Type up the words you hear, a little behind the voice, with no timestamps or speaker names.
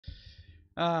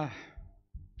Uh,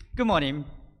 Good morning.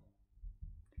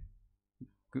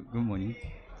 Good morning.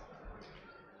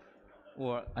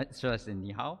 Or should I say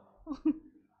ni hao?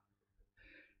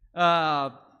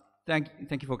 uh,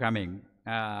 thank you for coming.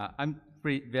 I'm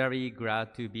very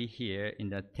glad to be here in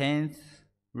the 10th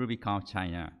RubyConf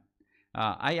China.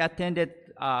 I attended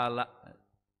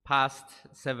past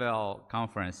several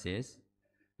conferences,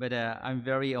 but I'm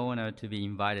very honored to be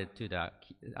invited to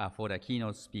for the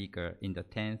keynote speaker in the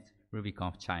 10th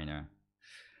RubyConf China.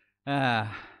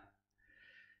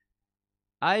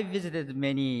 I visited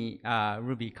many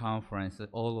Ruby conferences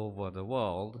all over the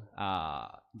world,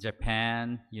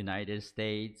 Japan, United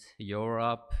States,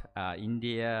 Europe,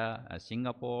 India,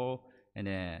 Singapore,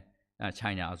 and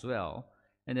China as well.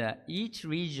 And each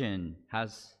region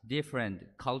has different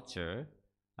culture,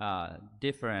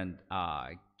 different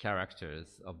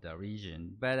characters of the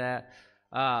region. But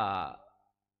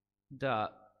the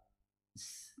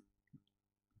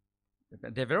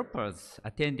developers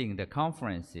attending the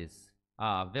conferences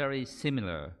are very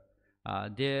similar.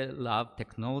 They love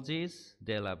technologies,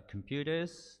 they love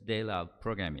computers, they love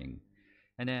programming,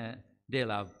 and they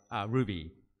love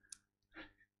Ruby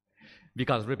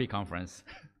because Ruby conference.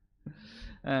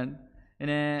 and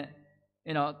and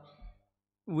you know,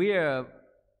 we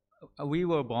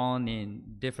were born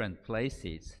in different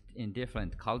places, in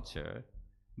different culture,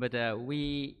 but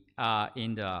we are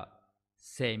in the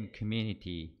same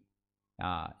community,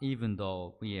 even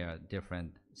though we are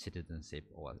different citizenship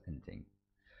or anything.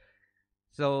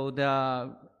 So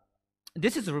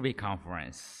this is Ruby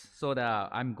conference. So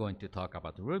I'm going to talk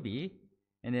about Ruby,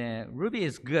 and Ruby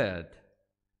is good.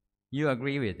 You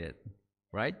agree with it,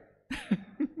 right?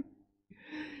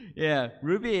 Yeah,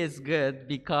 Ruby is good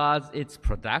because it's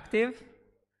productive,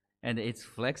 and it's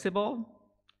flexible,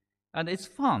 and it's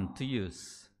fun to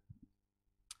use.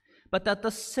 But at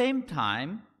the same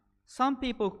time, some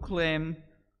people claim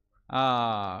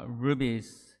Ruby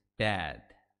is bad.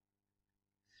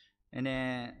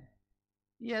 And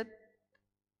yet,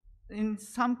 in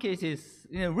some cases,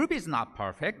 Ruby is not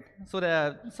perfect. So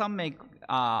that some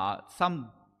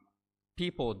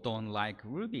people don't like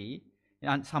Ruby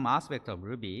and some aspect of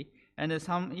Ruby, and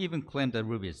some even claim that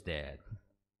Ruby is dead,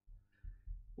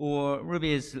 or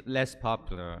Ruby is less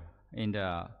popular in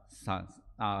the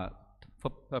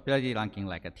popularity ranking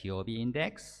like a TOB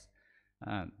index.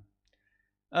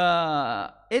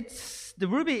 The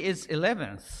Ruby is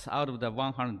 11th out of the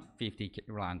 150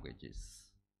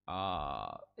 languages.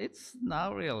 It's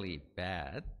not really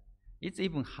bad. It's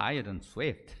even higher than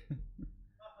Swift.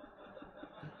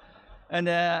 And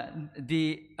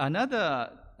another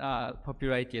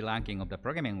popularity ranking of the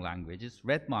programming language is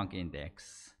RedMonk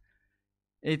index.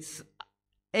 It's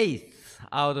 8th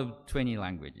out of 20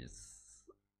 languages.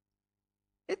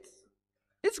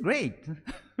 It's great.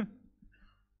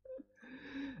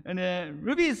 And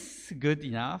Ruby is good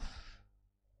enough.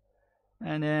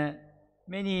 And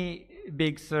many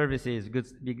big services,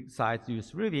 big sites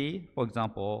use Ruby. For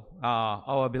example,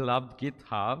 our beloved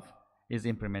GitHub is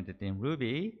implemented in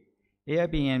Ruby.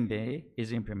 Airbnb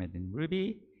is implemented in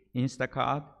Ruby.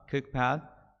 Instacart, Cookpad,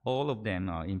 all of them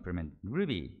are implemented in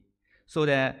Ruby. So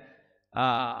that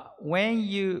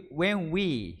when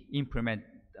we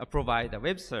provide the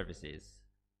web services,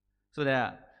 so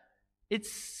that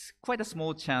it's quite a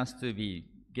small chance to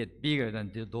get bigger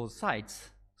than those sites.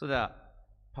 So that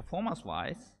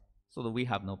performance-wise, so that we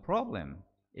have no problem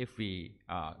if we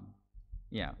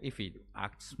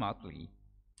act smartly.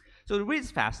 So the read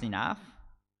is fast enough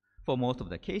for most of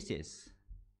the cases.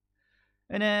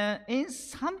 And in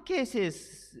some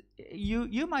cases,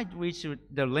 you might reach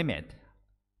the limit,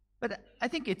 but I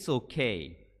think it's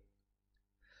okay.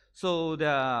 So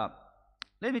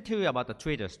let me tell you about the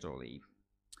Twitter story.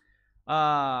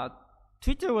 The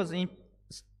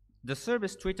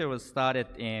service Twitter was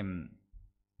started in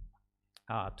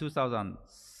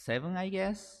 2007, I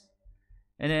guess.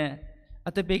 And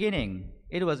at the beginning,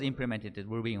 it was implemented with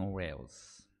Ruby on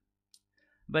Rails.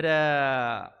 But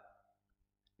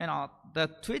the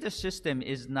Twitter system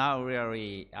is now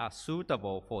really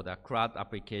suitable for the CRUD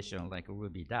application like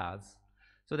Ruby does.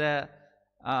 So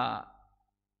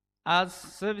as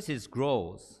services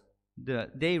grows,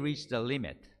 they reach the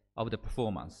limit of the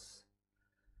performance.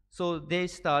 So they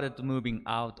started moving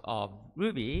out of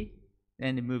Ruby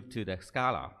and moved to the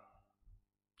Scala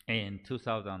in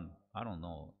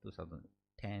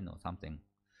 2010 or something.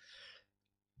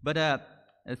 But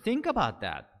think about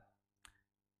that.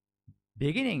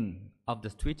 Beginning of the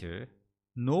Twitter,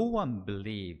 no one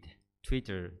believed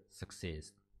Twitter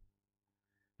success.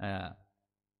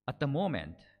 At the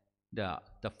moment, the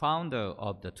founder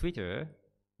of the Twitter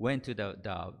went to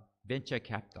the venture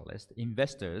capitalists,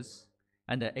 investors,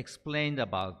 and explained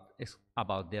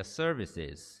about their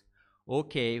services.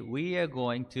 Okay, we are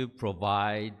going to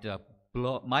provide a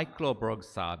microblog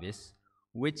service,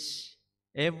 which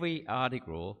every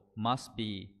article must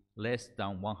be less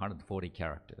than 140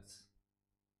 characters.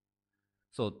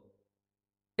 So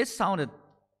it sounded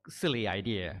silly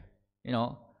idea,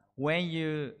 when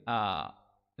you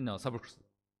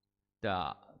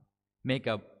make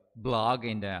a blog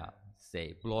in the,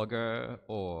 say, Blogger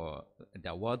or the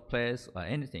WordPress or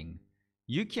anything,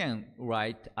 you can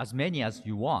write as many as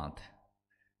you want,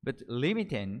 but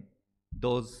limiting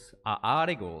those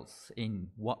articles in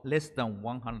less than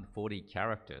 140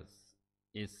 characters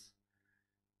is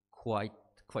quite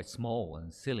small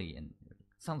and silly, and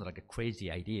sounds like a crazy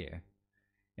idea.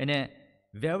 And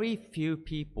very few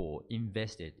people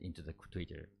invested into the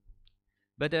Twitter.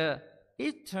 But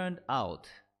it turned out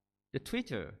the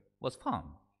Twitter was fun,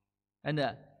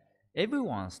 and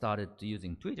everyone started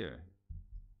using Twitter.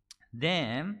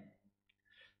 Then,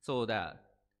 so that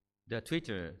the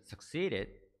Twitter succeeded,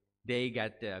 they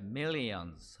got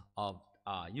millions of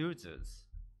users,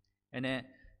 and then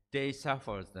they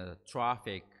suffered the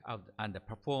traffic and the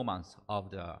performance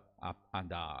of the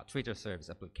Twitter service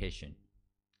application.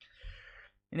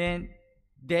 And then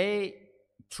they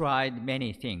tried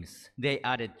many things. They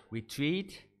added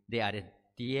retweet, they added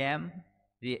DM,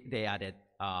 they added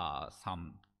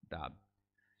some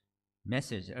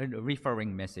message,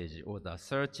 referring message, or the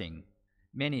searching,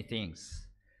 many things.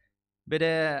 But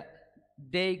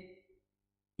they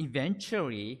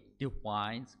eventually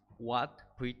defined what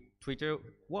Twitter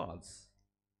was.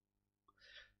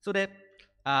 So that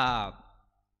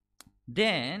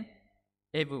then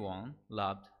everyone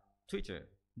loved Twitter.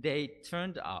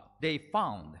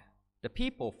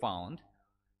 People found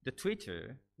the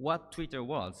Twitter, what Twitter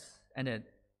was, and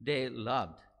they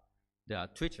loved the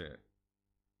Twitter.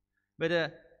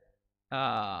 But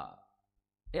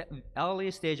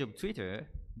early stage of Twitter,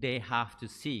 they have to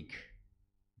seek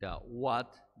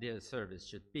what their service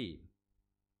should be.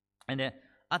 And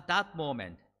at that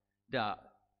moment, the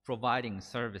providing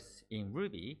service in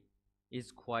Ruby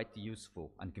is quite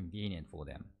useful and convenient for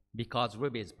them, because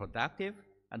Ruby is productive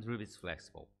and Ruby is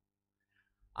flexible.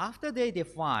 After they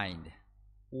defined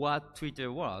what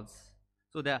Twitter was,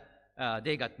 so that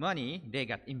they got money, they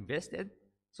got invested,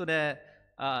 so that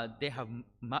they have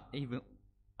even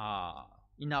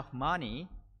enough money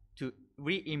to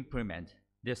re-implement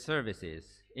their services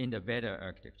in the better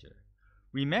architecture.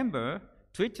 Remember,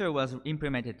 Twitter was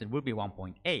implemented in Ruby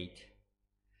 1.8,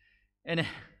 and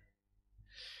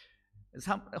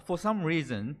for some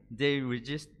reason they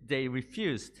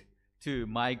refused to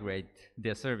migrate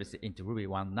their service into Ruby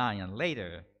 1.9 and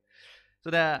later.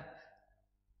 So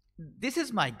this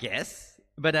is my guess,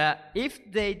 but if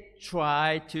they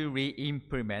try to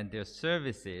re-implement their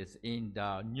services in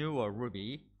the newer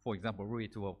Ruby, for example, Ruby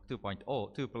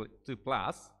 2.0, 2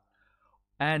 plus,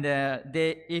 and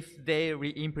if they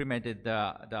re-implemented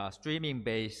the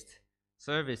streaming-based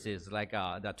services like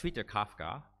the Twitter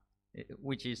Kafka,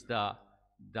 which is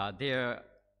their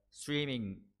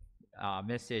streaming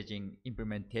messaging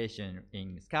implementation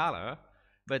in Scala,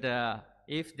 but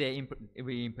if they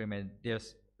re-implement their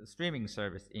streaming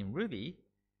service in Ruby,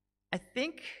 I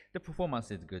think the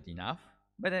performance is good enough.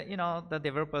 But the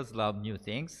developers love new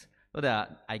things, so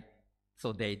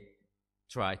they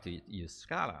try to use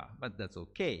Scala, but that's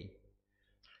okay.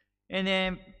 And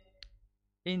then,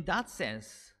 in that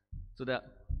sense, so that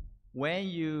when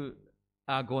you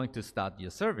are going to start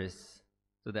your service,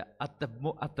 so that at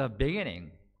the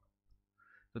beginning,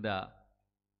 so that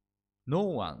no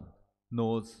one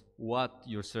knows what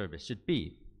your service should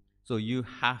be. So you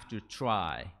have to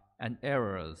try, and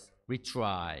errors,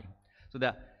 retry. So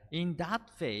that in that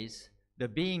phase, the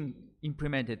being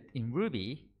implemented in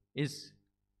Ruby is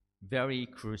very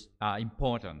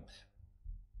important.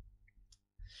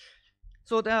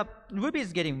 So the Ruby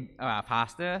is getting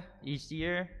faster each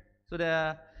year. So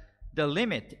the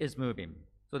limit is moving.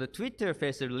 So the Twitter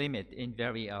faced a limit in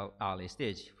very early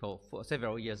stage. For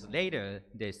several years later,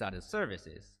 they started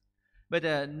services. But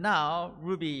now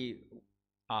Ruby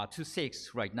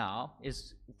 2.6 right now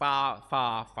is far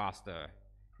faster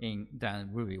than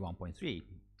Ruby 1.3.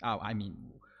 I mean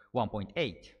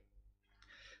 1.8.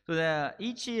 So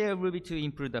each year Ruby 2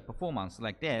 improved the performance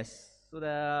like this. So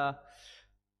the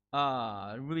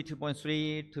Ruby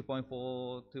 2.3,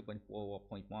 2.4,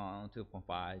 2.4.1,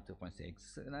 2.5,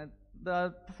 2.6.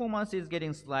 The performance is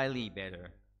getting slightly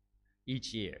better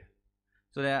each year.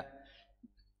 So that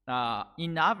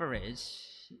in average,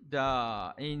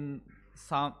 in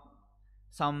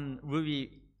some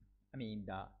Ruby,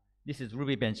 this is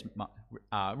Ruby benchmark,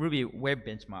 Ruby web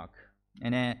benchmark,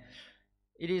 and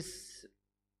it is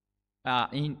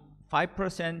in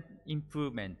 5%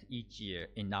 improvement each year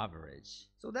in average.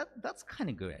 So that's kind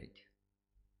of great.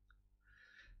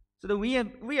 So we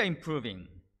are improving.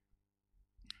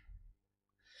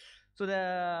 So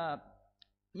the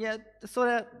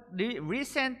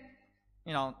recent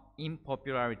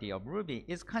unpopularity of Ruby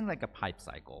is kind of like a pipe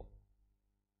cycle.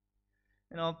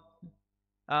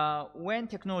 When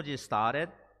technology started,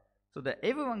 so that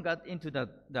everyone got into the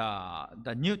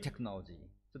new technology,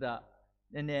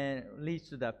 and then leads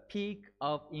to the peak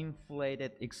of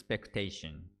inflated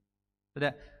expectation.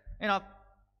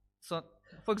 So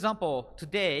for example,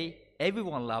 today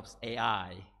everyone loves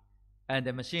AI and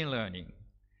the machine learning,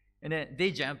 and then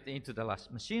they jumped into the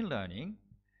last machine learning,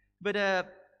 but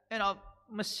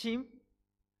machine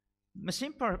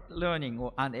learning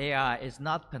and AI is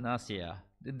not panacea.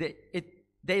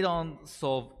 They don't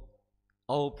solve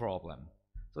all problems.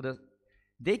 So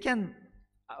they can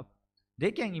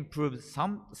improve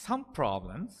some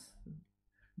problems,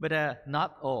 but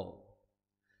not all.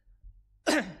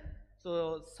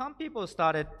 So some people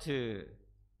started to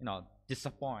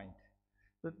disappoint.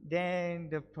 But then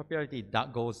the popularity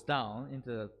that goes down into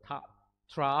the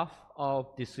trough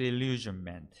of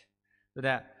disillusionment. So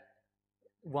that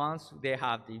once they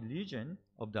have the illusion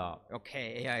of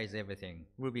AI is everything,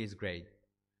 Ruby is great,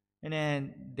 and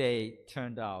then they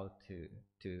turned out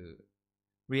to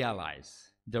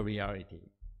realize the reality.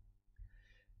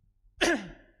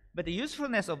 But the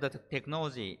usefulness of the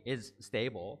technology is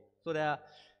stable, so that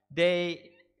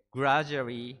they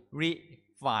gradually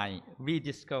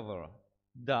rediscover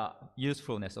the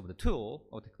usefulness of the tool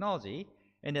or technology,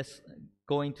 and it's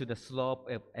going to the slope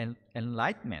of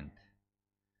enlightenment.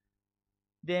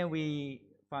 Then we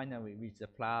finally reach the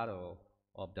plateau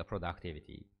of the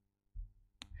productivity.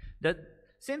 The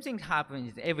same thing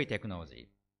happens in every technology.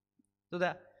 So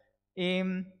that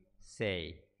in,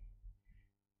 say,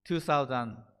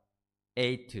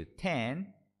 2008 to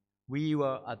 10, we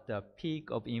were at the peak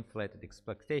of inflated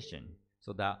expectation,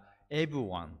 so that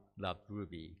everyone loved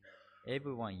Ruby.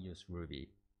 Everyone used Ruby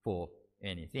for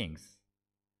any things.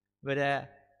 But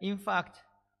in fact,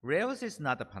 Rails is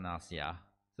not a panacea.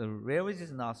 So Rails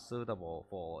is not suitable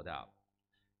for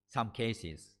some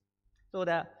cases. So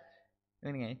that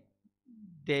anyway,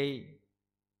 they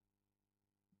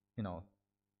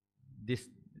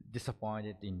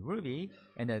disappointed in Ruby,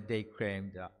 and they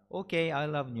claimed, okay, I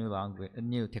love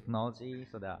new technology,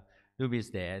 so that Ruby is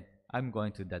dead. I'm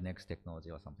going to the next technology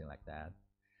or something like that.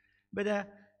 But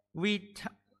we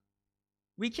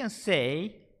can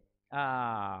say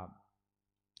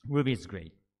Ruby is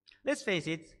great. Let's face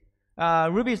it,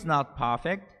 Ruby is not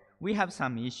perfect. We have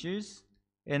some issues,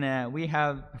 and we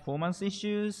have performance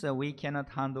issues. We cannot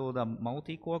handle the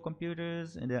multi-core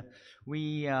computers, and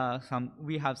we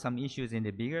have some issues in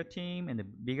the bigger team and the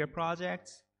bigger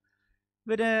projects.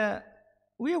 But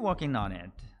we are working on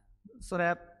it, so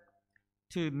that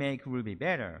to make Ruby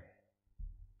better.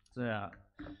 So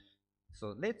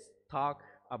let's talk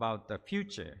about the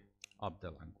future of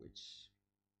the language.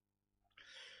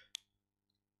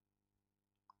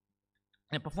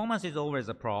 And performance is always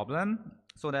a problem,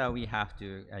 so that we have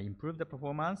to improve the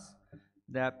performance.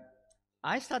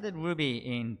 I started Ruby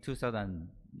in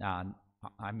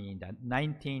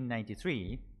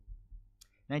 1993.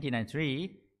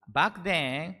 Back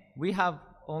then, we have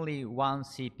only one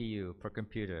CPU per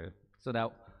computer, so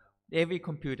that every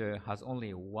computer has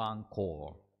only one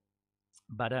core.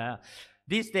 But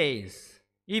these days,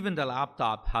 even the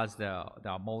laptop has the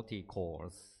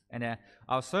multi-cores. And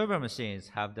our server machines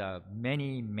have the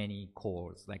many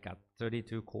cores, like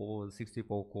 32 cores,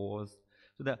 64 cores.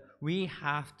 So that we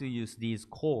have to use these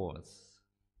cores.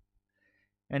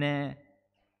 And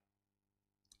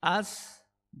as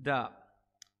the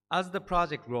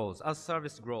project grows, as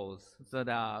service grows, so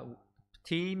the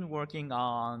team working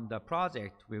on the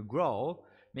project will grow.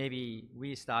 Maybe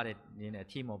we started in a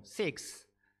team of 6,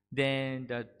 then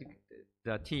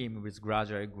the team will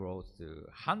gradually grow to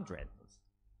hundreds.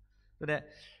 So that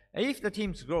if the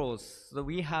team grows, so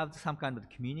we have some kind of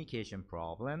communication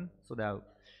problem. So that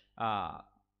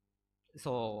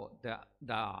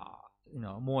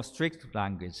the more strict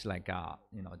language like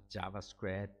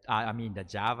JavaScript, the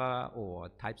Java or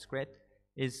TypeScript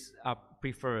is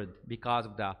preferred because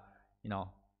of the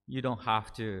you don't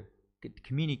have to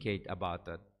communicate about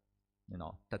the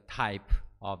type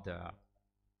of the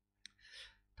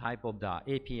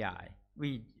API.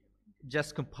 We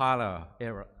just compiler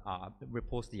error,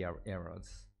 report the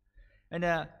errors, and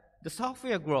the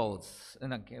software grows.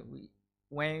 And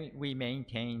when we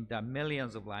maintain the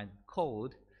millions of lines of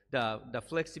code, the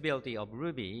flexibility of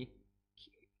Ruby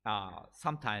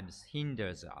sometimes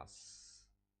hinders us.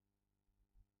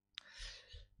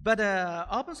 But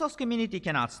open source community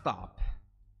cannot stop.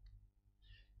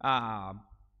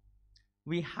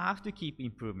 We have to keep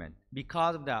improvement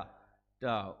because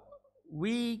of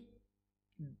we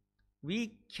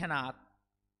cannot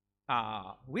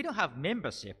we don't have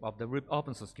membership of the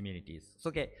open source communities. So,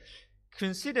 okay,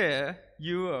 consider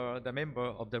you are the member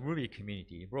of the Ruby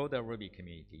community, broader Ruby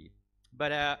community,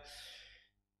 but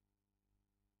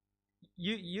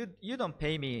you don't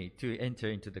pay me to enter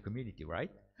into the community,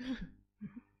 right?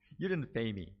 You didn't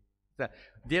pay me. So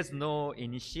there's no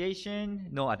initiation,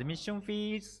 no admission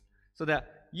fees, so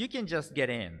that you can just get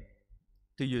in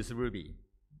to use Ruby,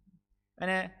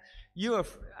 and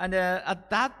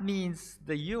that means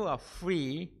that you are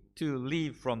free to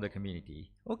leave from the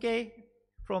community. Okay,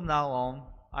 from now on,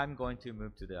 I'm going to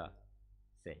move to the,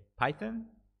 say, Python,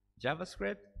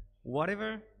 JavaScript,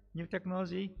 whatever new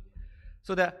technology.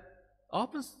 So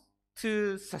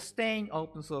to sustain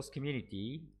open source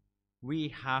community, we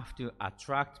have to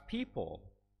attract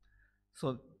people.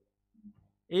 So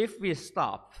if we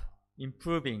stop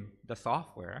improving the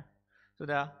software, so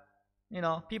that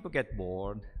people get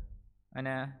bored, and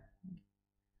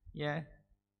yeah,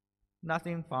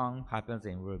 nothing fun happens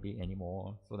in Ruby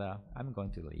anymore, so that I'm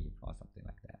going to leave or something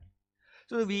like that.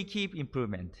 So we keep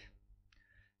improvement.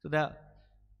 So that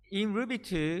in Ruby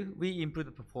 2, we improved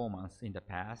the performance in the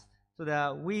past, so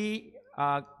that we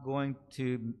are going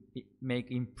to make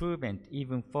improvement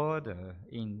even further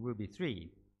in Ruby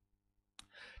 3.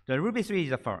 The Ruby 3 is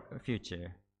the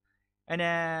future. And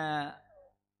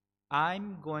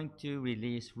I'm going to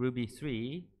release Ruby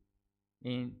 3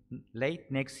 in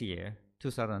late next year,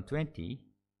 2020,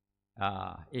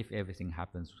 if everything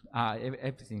happens, if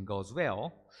everything goes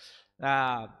well.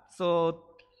 So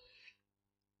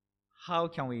how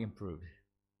can we improve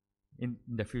in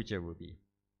the future Ruby?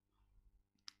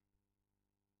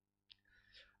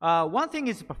 One thing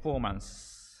is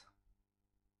performance.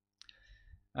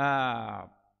 And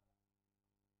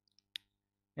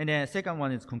the second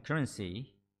one is concurrency.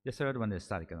 The third one is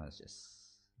static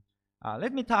analysis.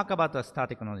 Let me talk about the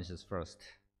static analysis first.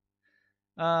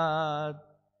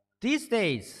 These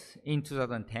days, in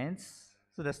 2010s,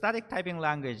 so the static typing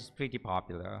language is pretty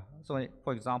popular. So,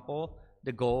 for example,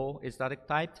 the Go is static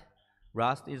typed,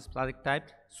 Rust is static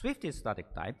typed, Swift is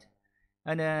static typed,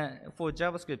 and for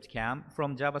JavaScript camp,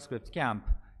 from JavaScript camp,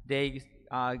 they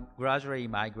are gradually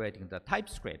migrating to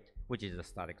TypeScript, which is a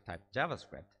static typed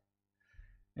JavaScript.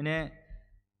 And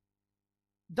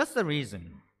that's the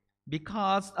reason,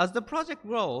 because as the project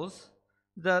grows,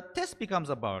 the test becomes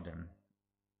a burden.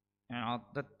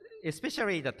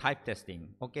 Especially the type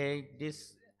testing. Okay,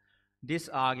 this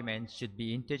argument should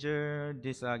be integer,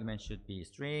 this argument should be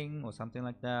string or something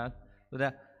like that. So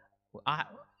that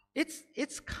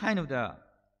it's kind of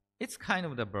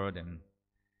the burden.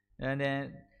 And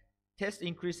then test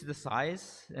increases the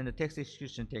size, and the text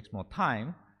execution takes more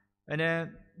time. And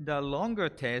then the longer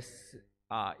test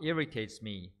irritates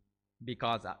me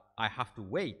because I have to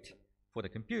wait for the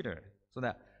computer. So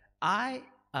that I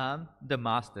am the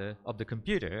master of the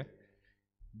computer.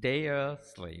 They are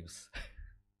slaves.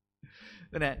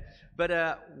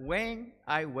 But when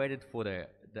I waited for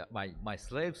my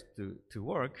slaves to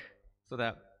work, so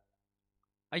that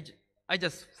I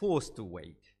just forced to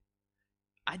wait.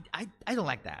 I don't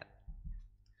like that.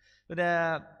 But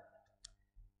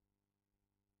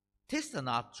tests are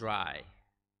not dry.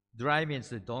 Dry means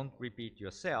that don't repeat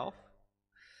yourself.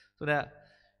 So that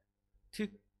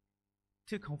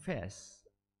to confess,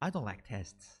 I don't like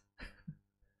tests.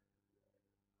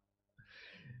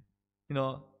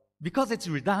 Because it's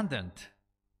redundant.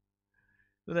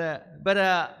 But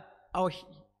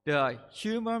the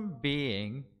human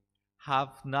being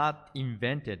have not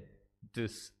invented to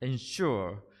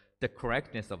ensure the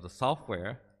correctness of the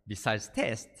software besides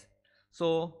tests.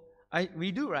 So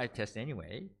we do write tests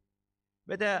anyway.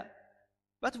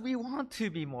 But we want to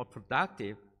be more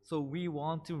productive, so we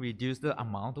want to reduce the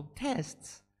amount of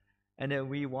tests, and then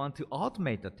we want to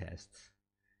automate the tests.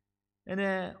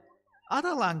 And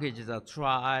other languages are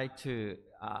try to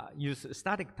use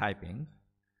static typing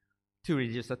to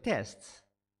reduce the tests.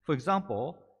 For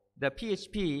example, the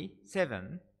PHP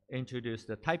 7 introduced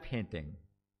the type hinting,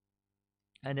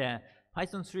 and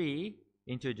Python 3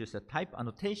 introduced the type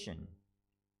annotation,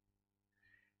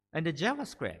 and the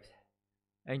JavaScript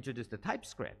introduced the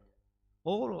TypeScript.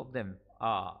 All of them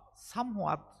are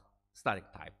somewhat static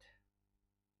typed.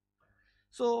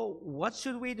 So what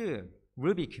should we do?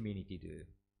 Ruby community do?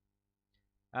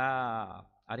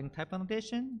 Adding type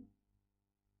annotation,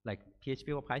 like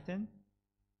PHP or Python?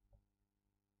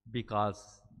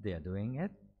 because they are doing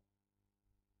it?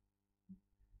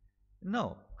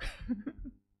 No.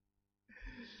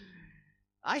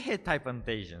 I hate type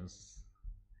annotations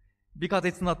because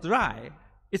it's not dry,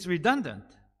 it's redundant.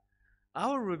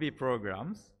 Our Ruby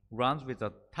programs runs with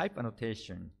a type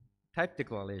annotation, type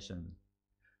declaration,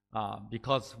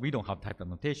 because we don't have type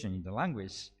annotation in the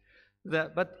language.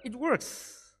 But it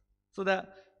works. So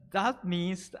that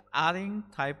means adding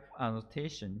type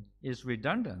annotation is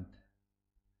redundant.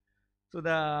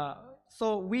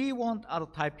 So we want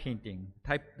add type hinting,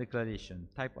 type declaration,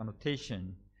 type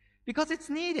annotation, because it's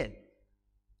needed.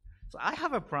 So I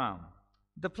have a plan.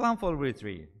 The plan for Ruby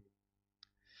 3.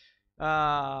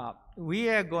 We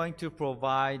are going to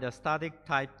provide a static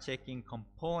type checking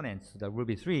components to the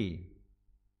Ruby 3.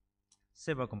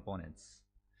 Several components.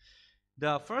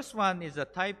 The first one is a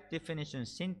type definition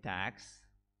syntax,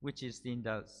 which is in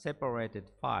the separated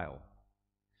file.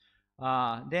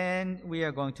 Then we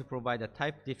are going to provide a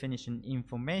type definition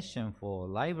information for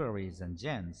libraries and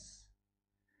gems.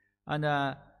 And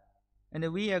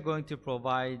we are going to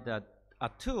provide a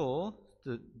tool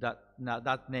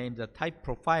that named the type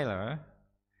profiler.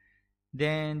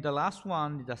 Then the last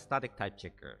one is the static type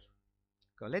checker.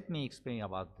 So let me explain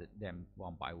about them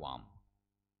one by one.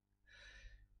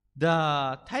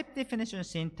 The type definition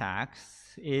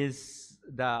syntax is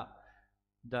the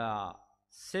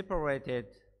separated,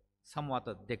 somewhat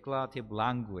a declarative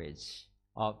language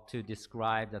to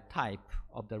describe the type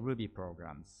of the Ruby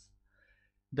programs.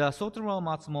 The Sotaro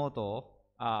Matsumoto,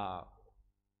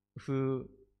 who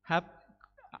have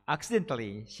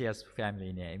accidentally shares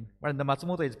family name, well, the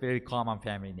Matsumoto is very common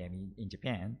family name in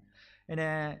Japan,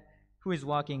 and who is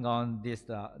working on this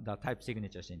the type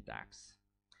signature syntax.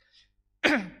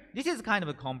 This is kind of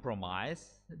a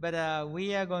compromise, but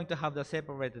we are going to have the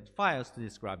separated files to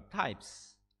describe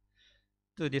types,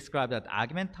 to describe the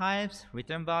argument types,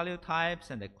 return value types,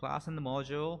 and the class and the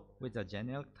module with the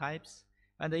generic types,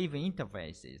 and even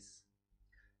interfaces.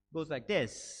 Goes like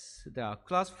this. The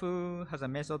class foo has a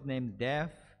method named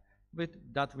def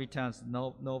that returns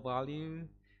no value,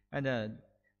 and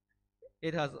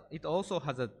it also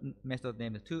has a method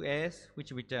named 2s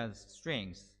which returns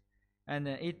strings. And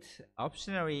it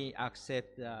optionally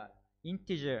accepts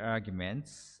integer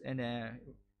arguments and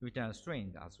return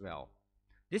string as well.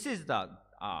 This is the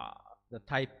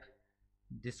type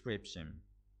description.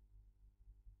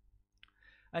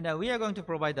 And we are going to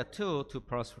provide a tool to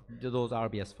parse those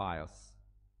RBS files.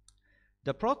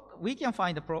 We can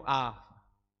find the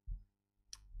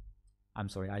I'm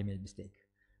sorry, I made a mistake.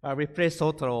 Replace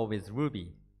Sotaro with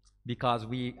Ruby, because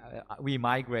we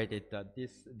migrated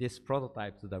this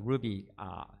prototype to the Ruby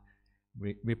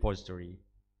repository.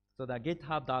 So the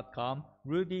github.com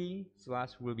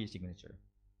Ruby/Ruby signature.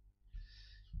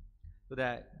 So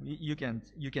that you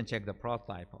can check the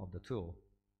prototype of the tool.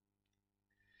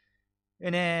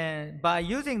 And then by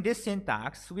using this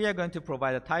syntax, we are going to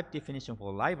provide a type definition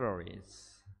for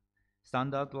libraries,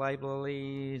 standard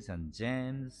libraries and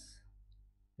gems.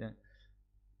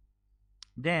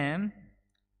 Then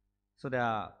so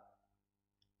the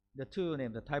tool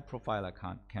named the type profiler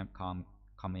can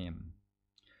come in.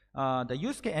 The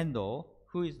Yusuke Endo,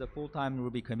 who is the full-time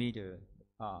Ruby committer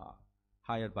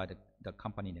hired by the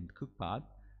company named Cookpad,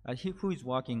 who is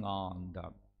working on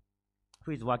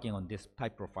this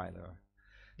type profiler.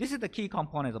 This is the key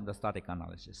component of the static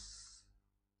analysis.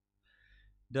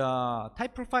 The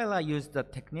type profiler used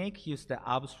the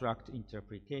abstract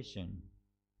interpretation,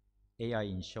 AI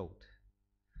in short.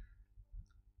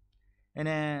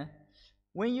 And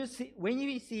when you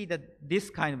see that this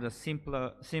kind of the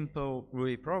simple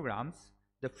Ruby programs,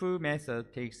 the foo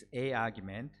method takes a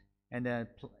argument and then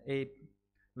a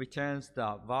returns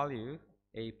the value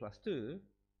a plus 2,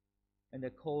 and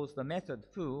then calls the method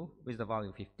foo with the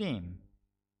value 15.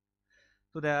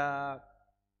 So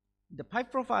the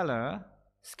pipe profiler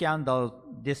scanned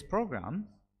this program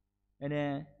and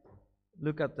then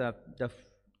look at the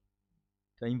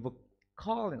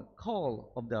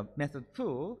call of the method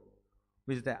foo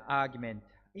with the argument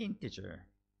integer.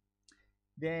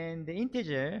 Then the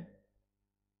integer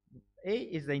a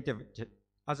is the integer.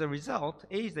 As a result,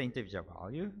 a is the integer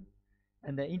value,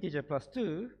 and the integer plus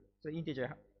 2. So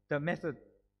the method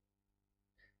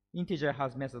integer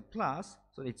has method plus,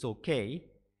 so it's okay.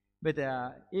 But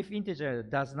if integer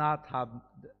does not have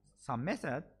some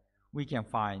method, we can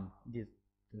find these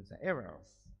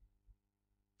errors.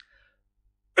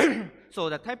 So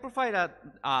the type profiler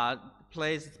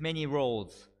plays many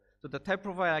roles. So the type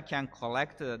profiler can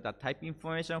collect the type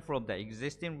information from the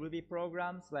existing Ruby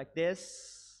programs like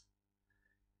this.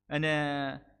 And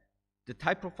the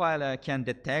type profiler can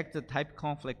detect the type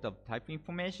conflict of type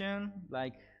information,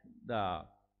 like the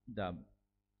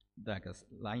like a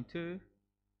line 2.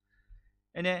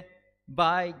 And then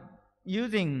by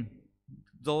using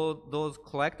those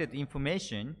collected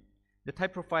information, the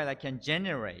type profiler can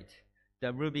generate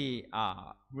the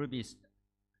Ruby's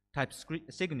type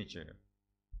signature.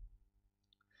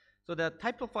 So the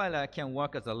type profiler can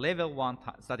work as a level 1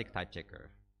 static type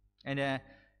checker, and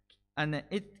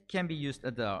it can be used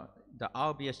as the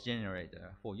RBS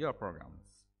generator for your programs.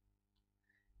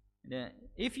 Then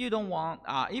if you don't want,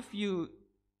 if you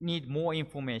need more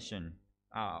information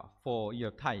for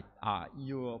your type,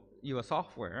 your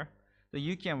software, so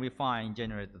you can refine,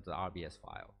 generate the RBS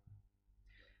file.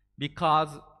 Because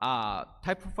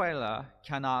type profiler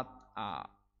cannot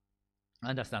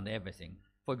understand everything.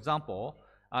 For example,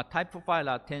 a type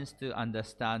profiler tends to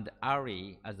understand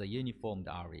array as a uniformed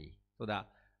array, so that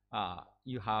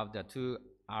you have the two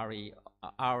array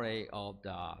of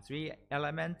the 3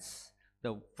 elements.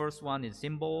 The first one is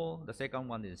symbol, the second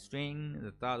one is string,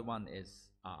 the third one is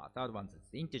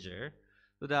integer.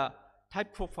 So the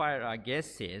type profiler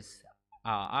guesses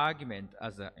argument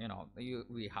as a,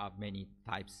 we have many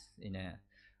types in a,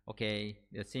 okay,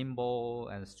 the symbol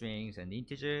and strings and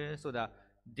integer. So that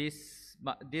this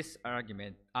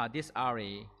argument, this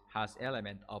array has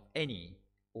element of any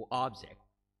or object.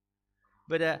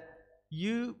 But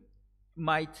you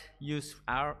might use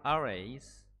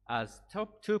arrays as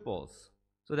tuples.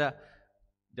 So that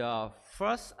the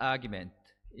first argument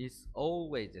is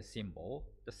always a symbol.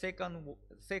 The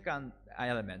second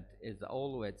element is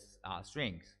always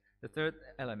strings. The third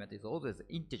element is always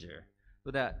integer.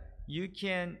 So that you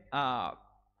can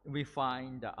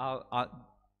refine the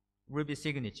Ruby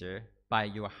signature by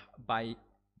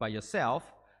yourself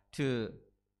to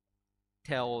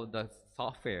tell the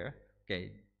software,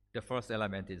 okay, the first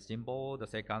element is symbol, the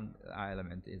second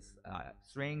element is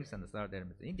strings, and the third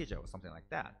element is integer, or something like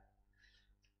that.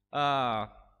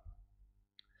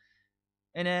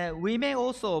 And we may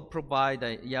also provide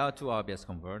a YAR to RBS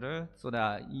converter, so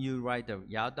that you write a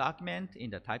YAR document in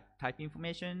the type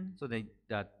information, so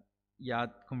that YAR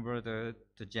converter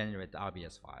to generate the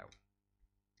RBS file.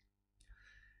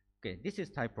 Okay, this is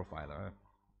type profiler.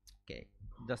 Okay,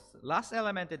 the last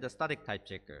element is the static type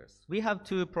checkers. We have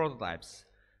 2 prototypes.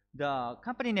 The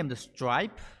company named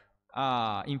Stripe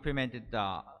implemented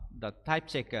the type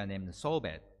checker named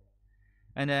Sobet.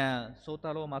 And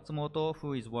Sotaro Matsumoto,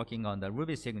 who is working on the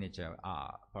Ruby signature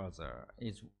parser,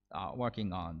 is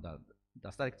working on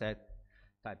the static type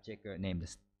checker named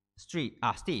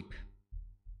Steep.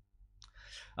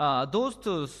 Those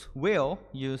tools will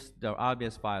use the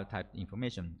RBS file type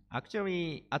information.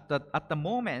 Actually, at the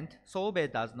moment,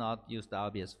 Sobet does not use the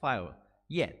RBS file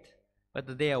yet,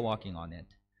 but they are working on it.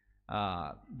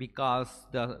 Because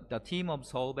the team of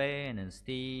Solvay and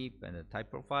Steep and the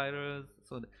type profilers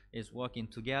is working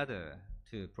together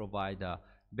to provide a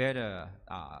better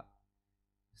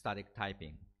static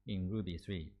typing in Ruby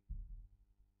 3.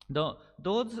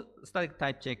 Those static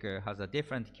type checker has a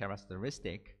different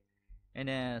characteristic, and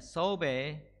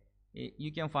Solvay,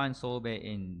 you can find Solvay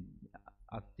in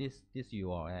this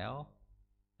URL,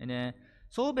 and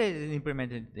Solvay is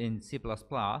implemented in C++,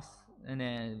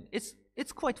 and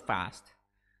it's quite fast,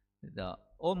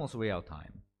 almost real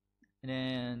time. And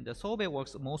then the Solvay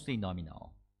works mostly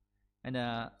nominal. And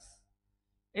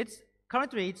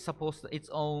currently it supports its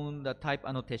own type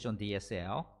annotation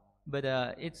DSL, but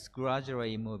it's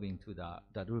gradually moving to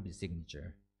the Ruby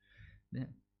signature.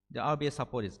 The RBS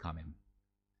support is coming.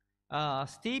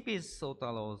 Steep is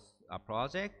Sotaro's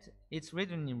project. It's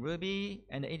written in Ruby,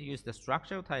 and it uses the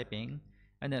structural typing.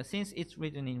 And since it's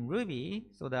written in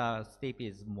Ruby, so the Steep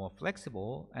is more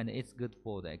flexible, and it's good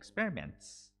for the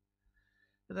experiments.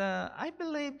 I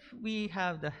believe we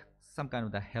have some kind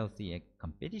of the healthy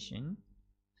competition.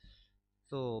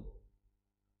 So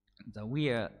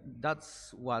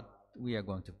that's what we are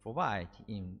going to provide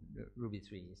in Ruby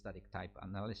 3 static type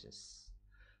analysis.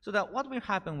 So that what will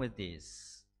happen with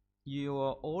this?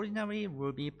 Your ordinary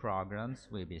Ruby programs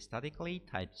will be statically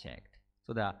type checked.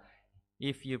 So that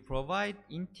if you provide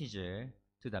integer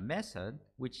to the method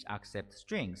which accepts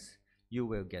strings, you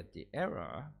will get the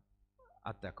error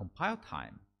at the compile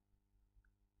time.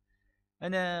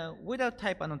 And without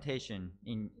type annotation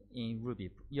in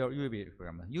Ruby, your Ruby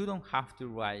program, you don't have to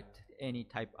write any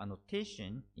type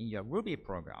annotation in your Ruby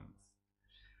programs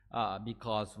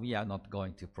because we are not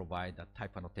going to provide the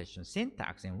type annotation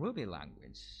syntax in Ruby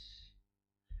language.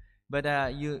 But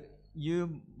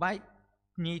you might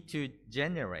need to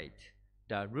generate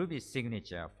the Ruby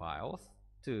signature files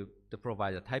to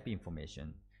provide the type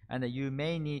information, and you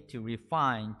may need to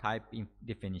refine type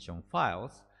definition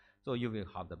files, so you will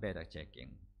have the better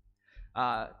checking.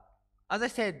 as I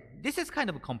said, this is kind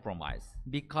of a compromise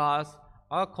because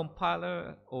our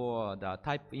compiler or the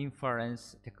type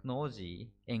inference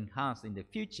technology enhanced in the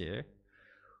future,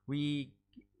 we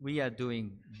are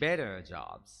doing better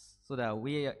jobs so that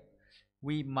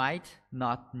we might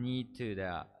not need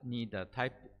the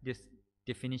type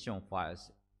definition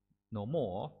files no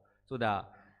more. So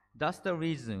that's the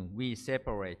reason we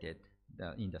separated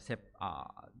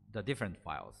the different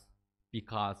files,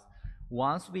 because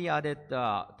once we added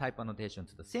the type annotation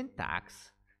to the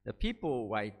syntax, the people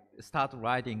start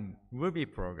writing Ruby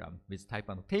program with type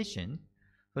annotation,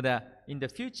 so that in the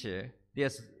future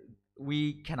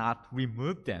we cannot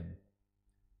remove them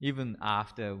even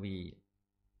after we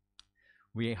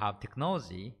have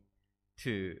technology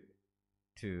to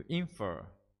infer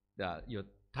your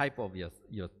type of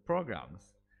your programs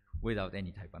without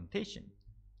any type annotation.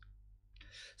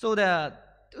 So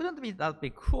that wouldn't be that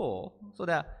be cool, so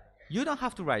that you don't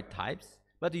have to write types,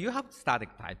 but you have static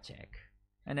type check,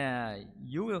 and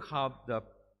you will have the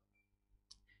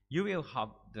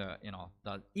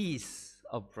the ease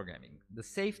of programming, the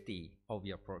safety of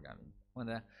your programming,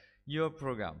 when your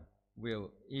program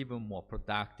will even more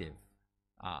productive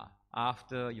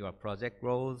after your project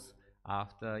grows,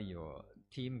 after your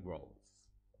team grows.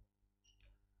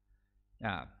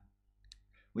 Yeah,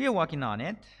 we are working on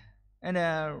it, and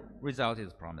the result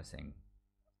is promising.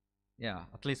 Yeah,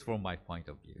 at least from my point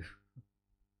of view.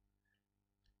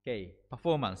 Okay,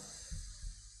 performance.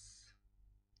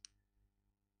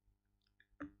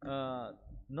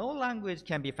 No language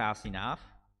can be fast enough.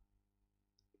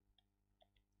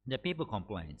 The people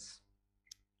complains.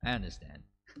 I understand.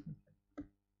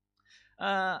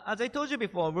 As I told you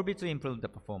before, Ruby 2 improved the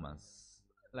performance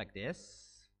like this.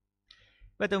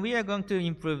 But we are going to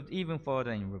improve even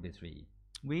further in Ruby 3.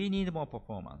 We need more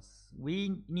performance.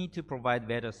 We need to provide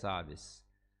better service.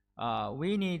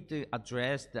 We need to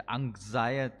address the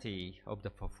anxiety of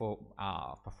the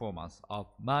performance of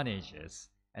managers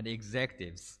and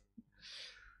executives.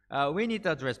 We need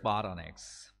to address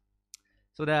bottlenecks.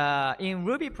 So in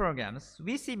Ruby programs,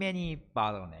 we see many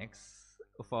bottlenecks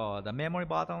for the memory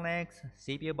bottlenecks,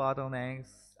 CPU bottlenecks,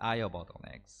 I/O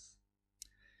bottlenecks.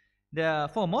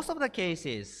 For most of the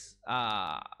cases,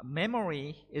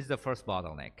 memory is the first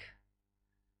bottleneck.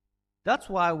 That's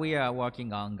why we are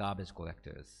working on garbage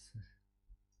collectors.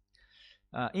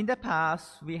 In the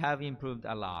past, we have improved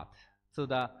a lot. So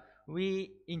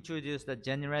we introduced the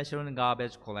generation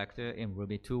garbage collector in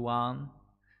Ruby 2.1,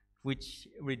 which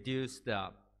reduced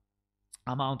the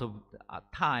amount of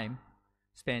time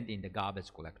spent in the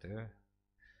garbage collector.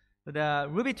 The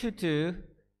Ruby 2.2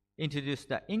 introduced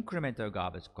the incremental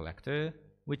garbage collector,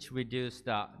 which reduced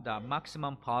the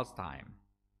maximum pause time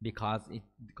because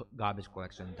garbage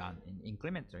collection done in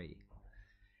incrementally.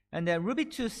 And then Ruby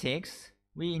 2.6,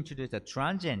 we introduced a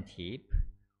transient heap,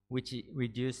 which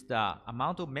reduced the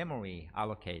amount of memory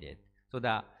allocated, so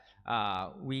that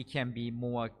we can be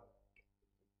more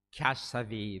cache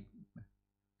savvy.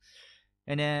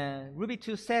 And then Ruby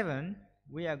 2.7,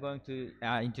 we are going to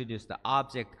introduce the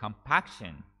object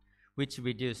compaction, which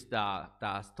reduced the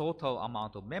total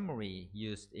amount of memory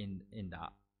used in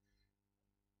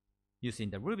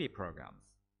the Ruby programs.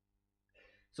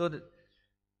 So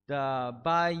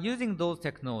by using those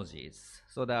technologies,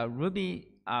 so the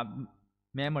Ruby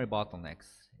memory bottlenecks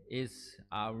is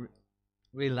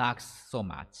relaxed so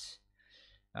much.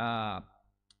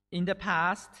 In the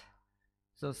past,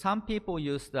 so some people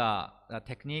use the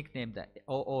technique named the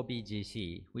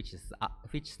OOBGC, which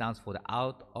stands for the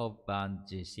out of band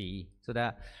GC. So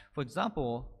that, for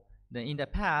example, in the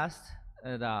past,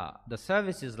 the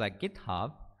services like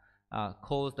GitHub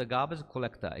calls the garbage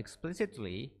collector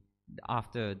explicitly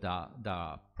after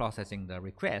the processing the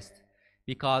request,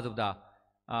 because of the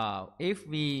if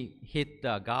we hit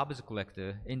the garbage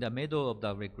collector in the middle of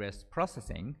the request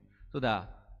processing, so the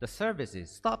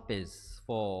services stop is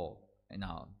for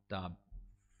the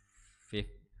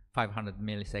 500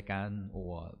 millisecond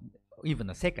or even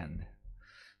a second.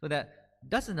 So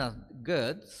that's not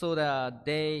good. So that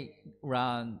they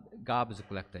run garbage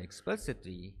collector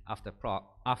explicitly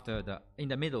in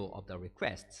the middle of the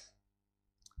requests.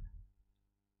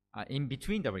 In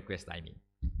between the requests, I mean.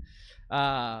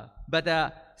 But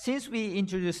since we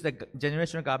introduced the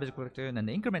generational garbage collector and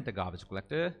the incremental garbage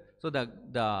collector, so the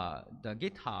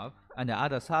GitHub and the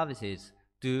other services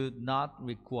do not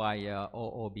require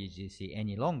OOBGC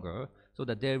any longer, so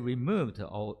that they removed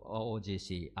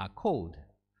OOBGC code.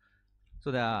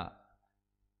 So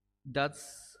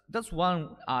that's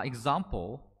one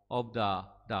example of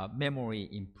the memory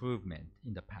improvement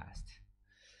in the past.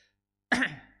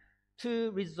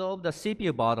 To resolve the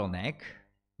CPU bottleneck,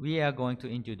 we are going to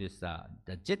introduce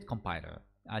the JIT compiler,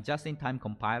 a just-in-time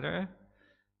compiler.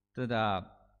 To the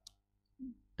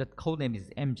code name is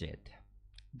MJIT.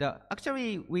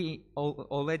 Actually, we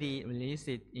already released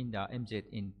it in the MJIT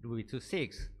in Ruby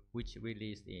 2.6, which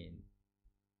released in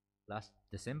last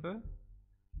December.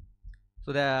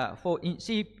 So for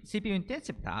CPU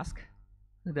intensive task,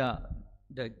 the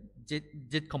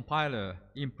JIT compiler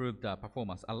improved the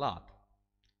performance a lot.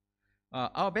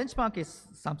 Our benchmark is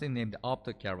something named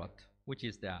OptoCarrot, which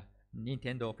is the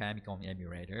Nintendo Famicom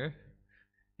emulator.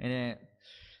 And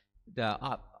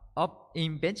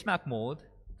in benchmark mode,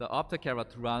 the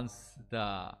OptoCarrot runs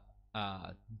the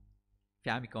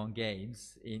Famicom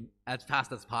games as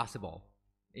fast as possible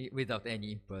without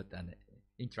any input and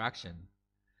interaction.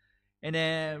 And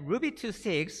then Ruby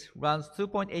 2.6 runs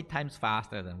 2.8 times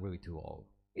faster than Ruby 2.0.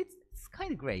 It's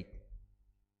kind of great.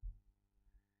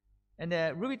 And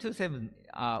Ruby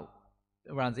 2.7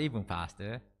 runs even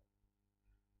faster.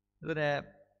 So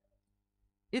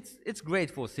it's great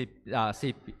for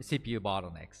CPU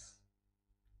bottlenecks.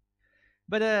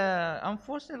 But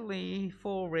unfortunately,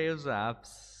 for Rails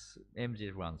apps,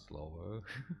 MJ runs slower.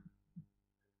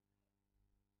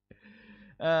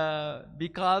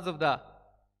 Because of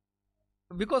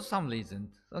some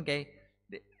reason. Okay,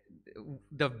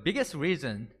 the biggest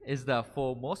reason is that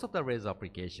for most of the Rails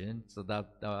applications, so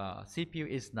that the CPU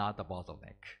is not a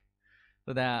bottleneck.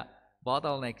 So the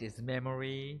bottleneck is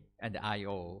memory and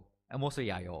I/O, and mostly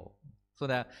I/O. So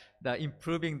the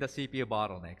improving the CPU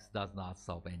bottlenecks does not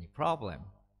solve any problem.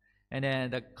 And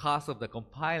then the cost of the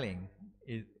compiling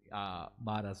is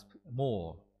matters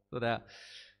more. So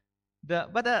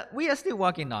but we are still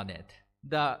working on it.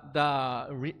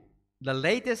 The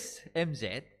latest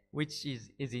MZ, which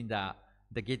is in the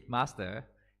Git master,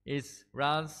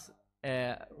 runs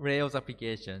a Rails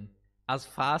application as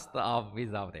fast as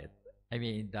without it. I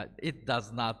mean that it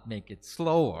does not make it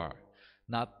slower,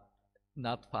 not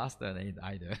faster than it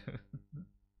either.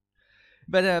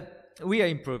 But we are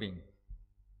improving.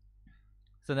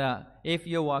 So that if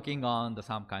you're working on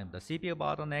some kind of the CPU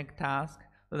bottleneck task,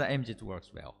 so the MJIT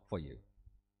works well for you.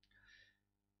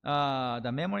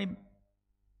 The memory.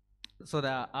 So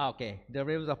the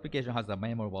Rails application has the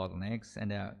memory bottlenecks,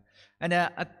 and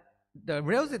the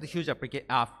Rails is a huge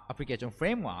application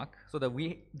framework, so that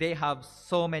they have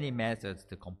so many methods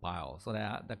to compile, so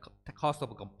that the cost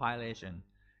of compilation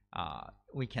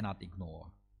we cannot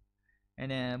ignore,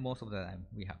 and then most of the time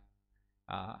we have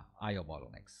I/O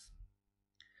bottlenecks,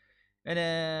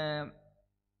 and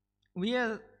we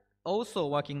are also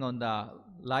working on the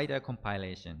lighter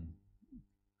compilation.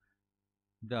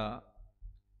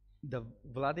 The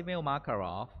Vladimir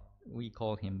Makarov, we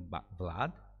call him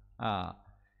Vlad.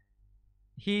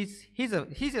 He's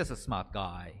just a smart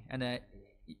guy, and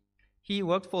he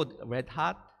worked for Red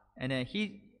Hat, and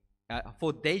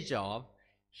for day job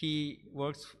he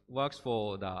works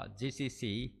for the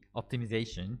GCC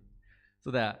optimization, so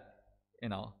that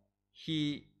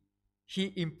he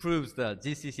improves the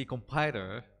GCC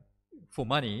compiler for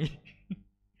money,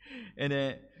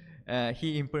 and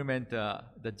he implemented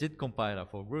the JIT compiler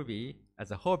for Ruby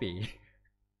as a hobby.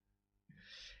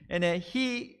 And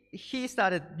he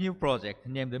started a new project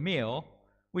named Mill,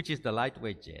 which is the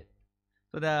lightweight JIT.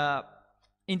 So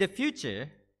in the future,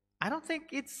 I don't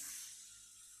think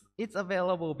it's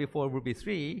available before Ruby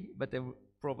 3, but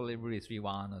probably Ruby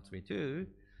 3.1 or 3.2.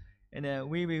 And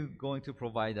we will going to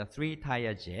provide a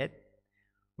 3-tier JIT,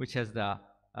 which has the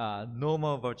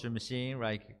normal virtual machine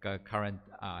like current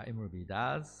mRuby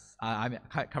does,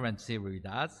 current cRuby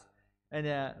does, and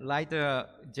a lighter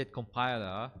JIT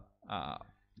compiler,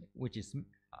 which is,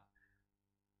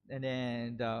 and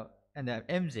then the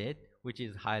MJIT, which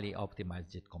is highly optimized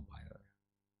JIT compiler.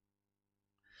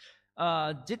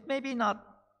 JIT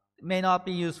may not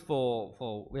be used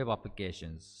for web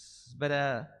applications, but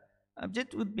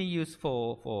JIT would be used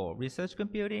for research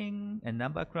computing and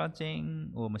number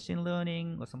crunching or machine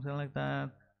learning or something like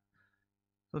that.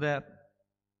 So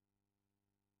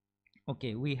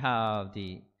we have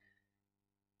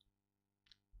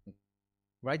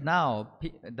right now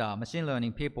the machine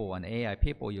learning people and AI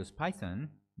people use Python,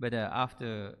 but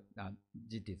after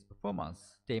JIT's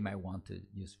performance, they might want to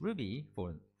use Ruby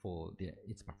for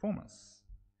its performance,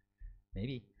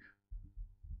 maybe.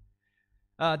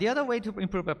 The other way to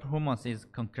improve performance is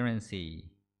concurrency.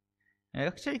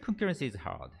 Actually, concurrency is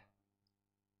hard.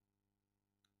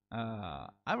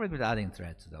 I regret adding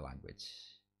threads to the language,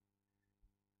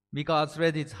 because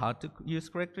thread is hard to use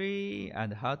correctly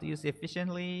and hard to use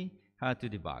efficiently, hard to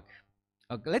debug.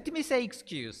 Let me say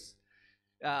excuse.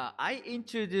 I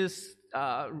introduced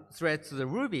threads to the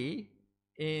Ruby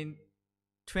in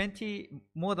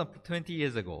more than 20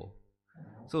 years ago.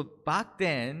 So back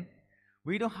then,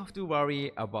 we don't have to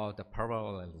worry about the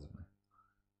parallelism.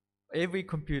 Every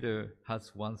computer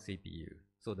has one CPU,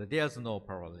 so that there's no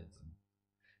parallelism.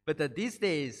 But these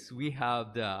days, we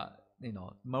have the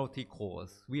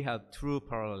multi-cores. We have true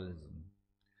parallelism.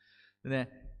 Then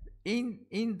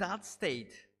in that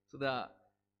state, so the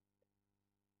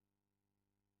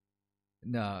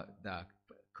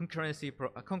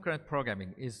concurrent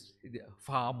programming is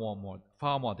far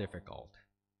more difficult.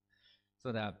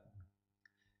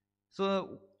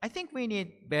 So I think we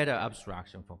need better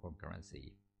abstraction for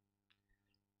concurrency.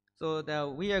 So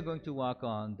that we are going to work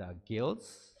on the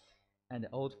guilds and the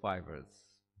old fibers.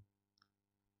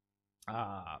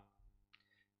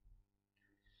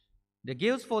 The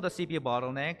guilds for the CPU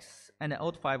bottlenecks, and the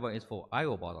old fiber is for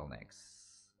I/O bottlenecks,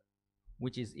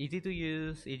 which is easy to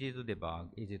use, easy to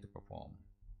debug, easy to perform.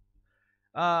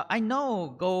 I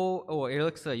know Go or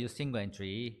Elixir use single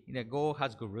entry. Go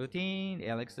has good routine,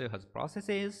 Elixir has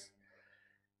processes,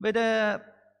 but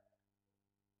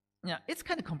it's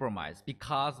kind of compromised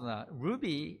because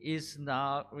Ruby is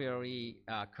not really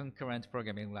a concurrent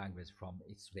programming language from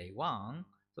its day one,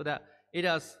 so that it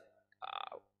has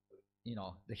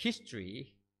the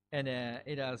history, and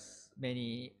it has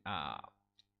many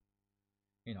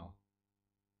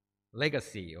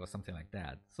legacy or something like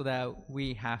that, so that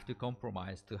we have to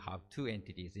compromise to have two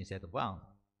entities instead of one.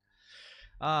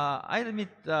 I admit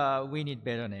we need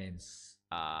better names.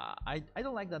 I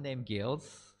don't like the name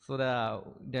guilds, so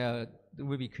the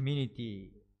Ruby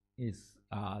community is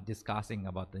discussing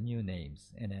about the new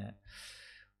names, and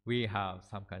we have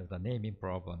some kind of a naming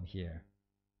problem here.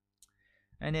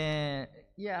 And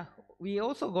we are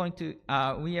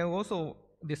also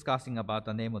discussing about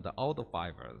the name of the auto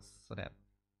fibers, so that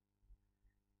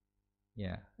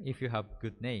if you have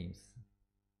good names,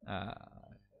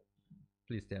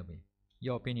 please tell me.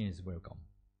 Your opinion is welcome.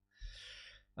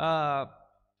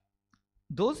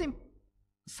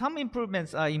 Some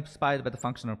improvements are inspired by the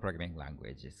functional programming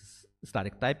languages,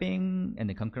 static typing and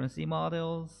the concurrency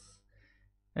models,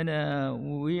 and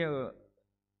we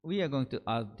are going to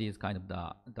add these kind of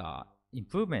the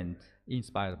improvement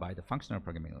inspired by the functional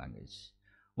programming language.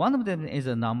 One of them is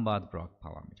a numbered block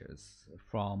parameters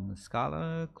from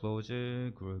Scala,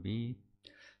 Clojure, Groovy.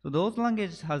 So those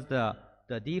languages has the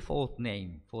default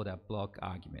name for the block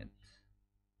argument.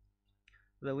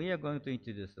 So we are going to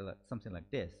introduce something like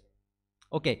this.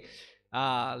 Okay,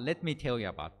 let me tell you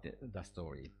about the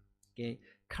story. Okay,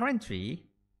 currently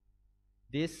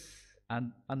this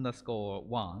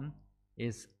 _1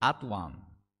 is at 1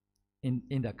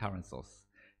 in the current source,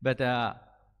 but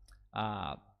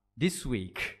this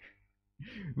week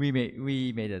we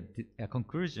made a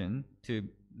conclusion to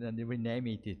rename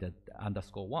it the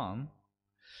 _1,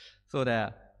 so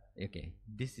that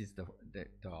this is the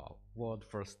world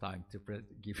first time to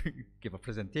give a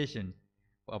presentation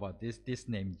about this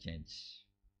name change.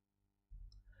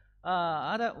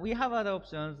 We have other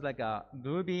options like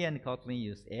Ruby and Kotlin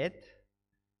use it,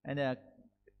 and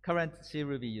current C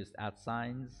Ruby used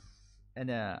 @signs, and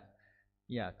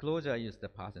Clojure used the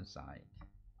 % sign.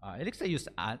 Elixir used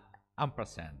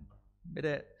ampersand,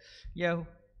 but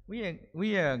we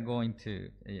are going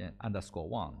to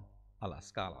 _1 a la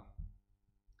Scala.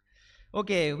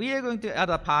 Okay, we are going to add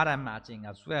a pattern matching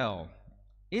as well.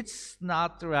 It's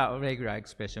not a regular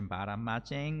expression pattern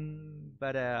matching,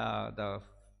 but the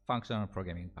functional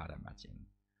programming pattern matching.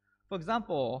 For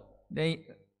example,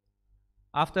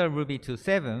 after Ruby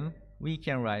 2.7, we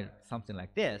can write something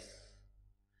like this.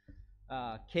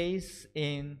 Case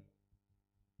in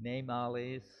name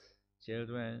Alice,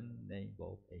 children, name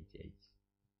Bob, age,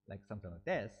 like something like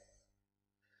this.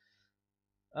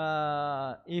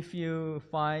 If you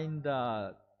find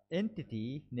the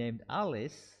entity named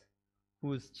Alice,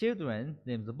 whose children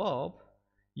named Bob,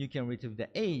 you can retrieve the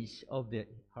age of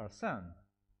her son.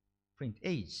 Print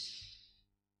age.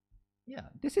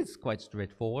 This is quite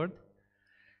straightforward.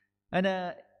 And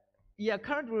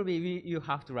current Ruby, you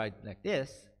have to write like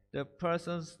this. The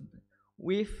person's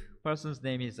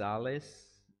name is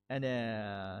Alice, and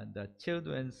the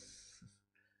children's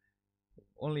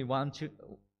only one.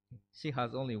 She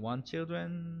has only one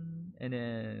children,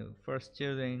 and first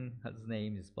children, his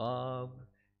name is Bob,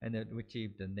 and then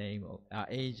retrieve the name of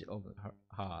age of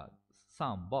her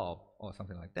son Bob, or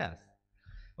something like that.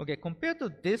 Okay, compared to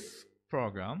this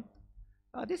program,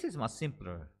 this is much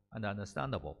simpler and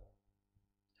understandable.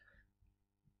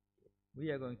 We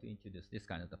are going to introduce this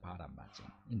kind of the pattern matching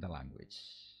in the language.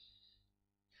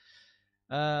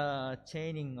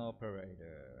 Chaining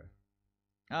operator.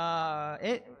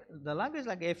 The language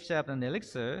like F# and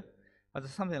Elixir has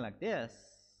something like this.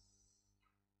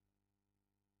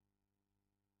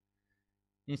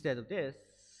 instead of this,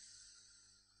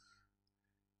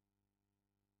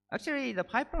 actually the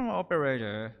pipeline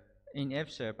operator in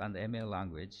F# and ML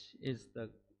language is the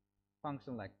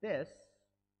function like this.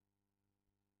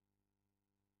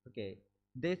 Okay,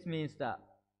 this means that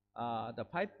the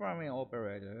pipeline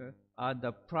operator are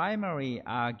the primary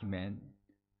argument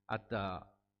at the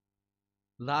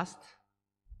last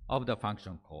of the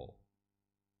function call.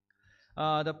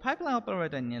 The pipeline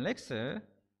operator in Elixir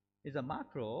is a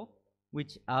macro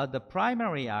which are the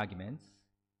primary arguments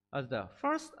as the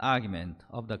first argument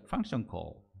of the function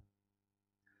call.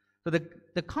 So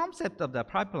the concept of the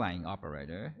pipeline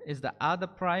operator is the other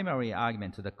primary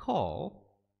argument to the call.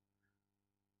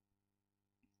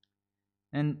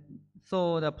 And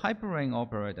so the pipeline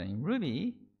operator in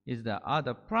Ruby is the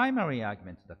other primary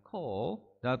argument to the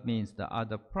call. That means the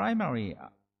other primary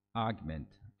argument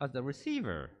as the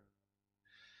receiver.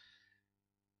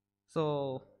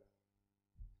 So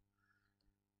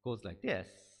goes like this.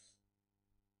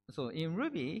 So in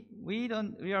Ruby, we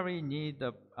don't really need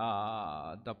the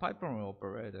pipeline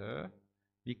operator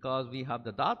because we have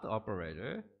the dot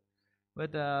operator.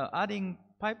 But adding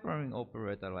pipeline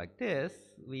operator like this,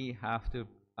 we have to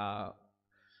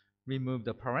remove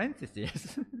the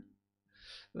parentheses.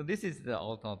 So this is the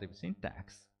alternative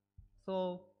syntax.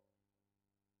 So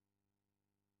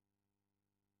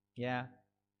yeah.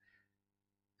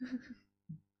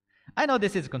 I know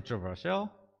this is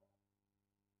controversial.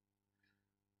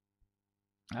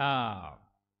 Yeah,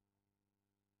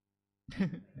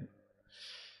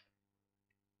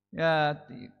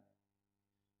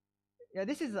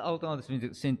 this is the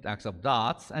alternative syntax of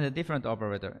dots and a different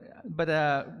operator. But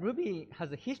Ruby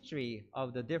has a history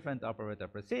of the different operator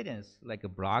precedence, like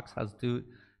blocks has two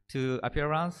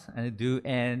appearance and do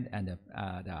end and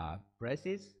the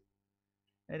braces.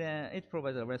 And it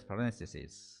provides a rest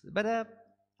parentheses. But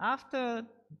after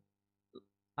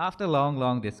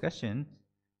long discussion,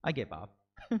 I gave up.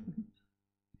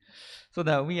 So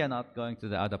that we are not going to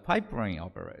the other pipeline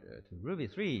operator to Ruby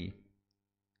 3.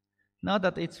 Now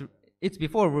that it's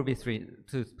before Ruby 3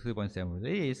 2.7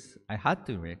 release, I had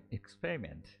to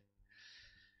experiment.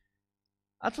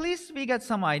 At least we get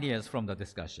some ideas from the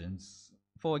discussions.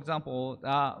 For example,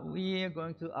 we are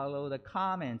going to allow the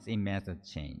comments in method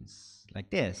chains like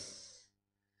this.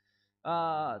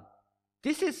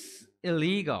 This is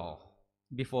illegal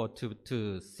before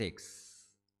 2.6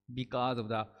 because of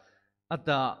the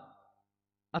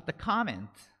at the comment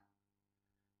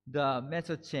the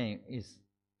method chain is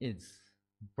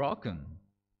broken.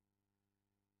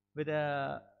 But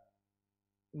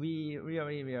we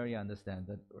really understand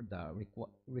that the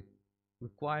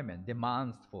requirement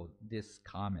demands for these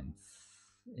comments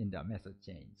in the method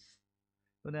chains.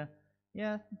 So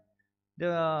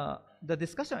the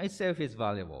discussion itself is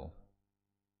valuable.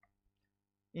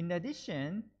 In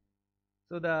addition,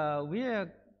 so we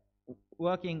are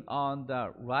working on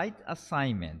the right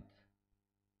assignment.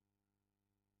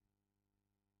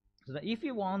 So that if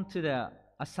you want to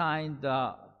assign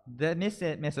the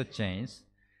method chains,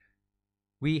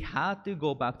 we have to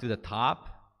go back to the top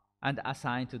and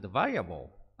assign to the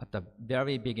variable at the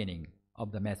very beginning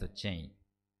of the method chain.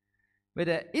 But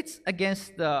it's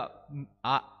against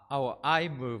our eye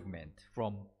movement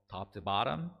from top to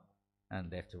bottom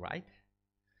and left to right.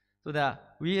 So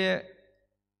that we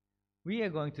are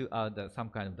going to add some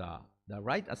kind of the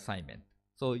right assignment.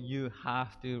 So you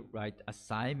have to write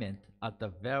assignment at the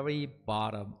very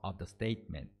bottom of the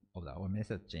statement of our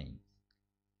method chain.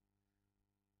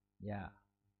 Yeah.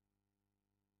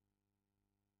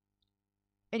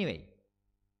 Anyway,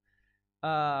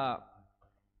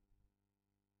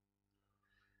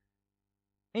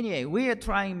 we are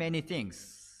trying many things.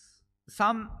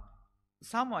 Some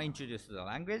are introduced to the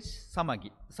language. Some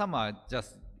are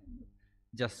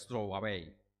just throw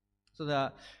away.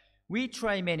 So we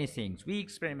try many things. We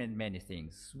experiment many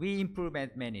things. We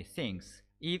implement many things.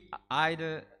 If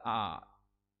either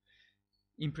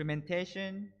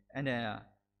implementation and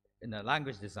the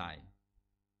language design,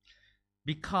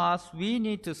 because we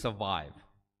need to survive.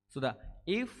 So that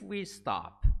if we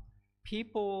stop,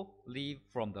 people leave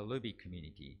from the Ruby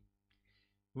community.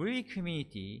 Ruby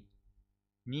community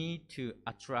need to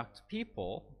attract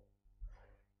people.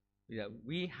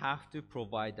 We have to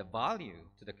provide the value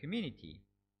to the community.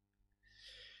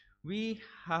 We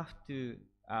have to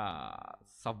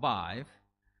survive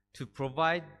to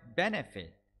provide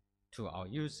benefit to our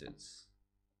users.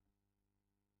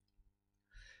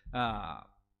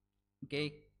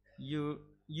 Okay, you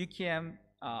can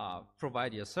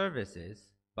provide your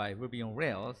services by Ruby on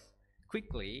Rails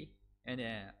quickly and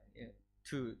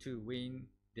to win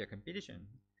their competition,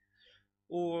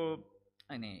 or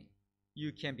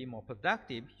you can be more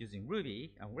productive using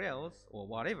Ruby and Rails or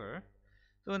whatever.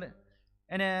 So,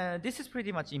 and this is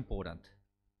pretty much important.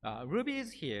 Ruby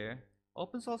is here,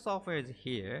 open source software is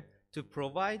here to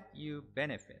provide you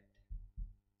benefit.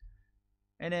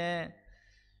 And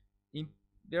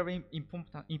very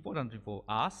important for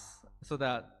us, so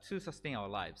that to sustain our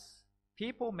lives.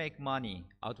 People make money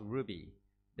out of Ruby,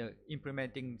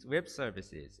 implementing web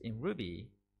services in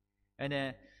Ruby,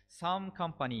 and some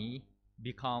company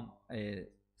become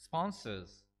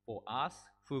sponsors for us,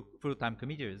 full-time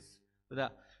committers, so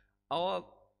that our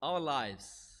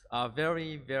lives are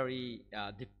very, very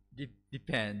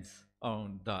depends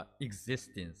on the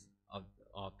existence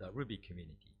of the Ruby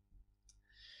community.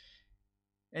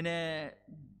 And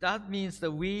that means that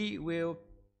we will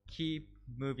keep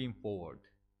moving forward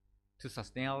to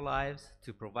sustain our lives,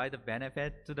 to provide the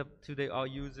benefit to our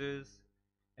users,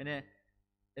 and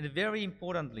very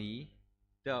importantly,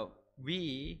 the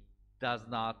we does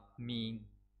not mean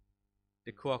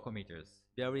the core committers,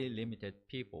 very limited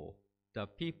people, the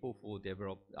people who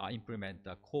develop implement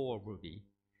the core Ruby,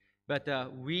 but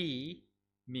we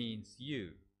means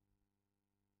you,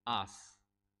 us,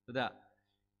 so that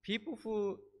people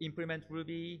who implement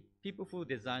Ruby, people who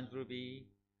design Ruby,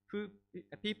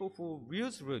 people who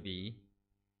use Ruby,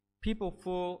 people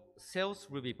who sells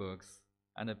Ruby books,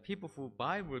 and the people who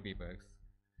buy Ruby books,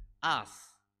 us,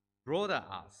 broader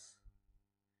us.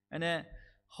 And the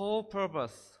whole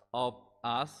purpose of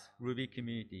us, Ruby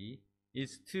community,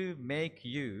 is to make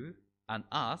you and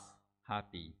us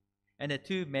happy, and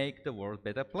to make the world a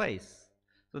better place.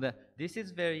 So that this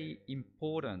is very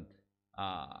important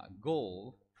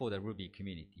goal for the Ruby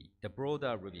community, the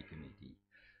broader Ruby community.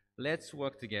 Let's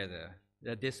work together.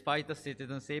 Despite the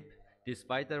citizenship,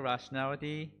 despite the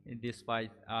rationality, and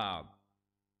despite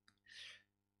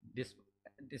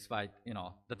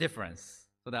the difference,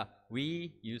 so that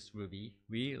we use Ruby,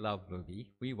 we love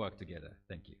Ruby, we work together.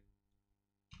 Thank you.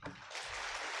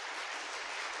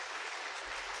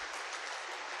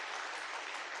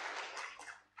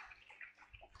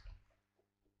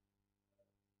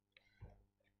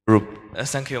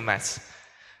 Thank you, Max.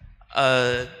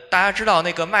 大家知道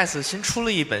那个 Max 新出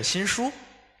了一本新书，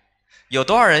有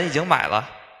多少人已经买了？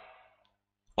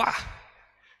哇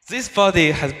 ！This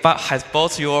body has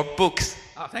bought your books.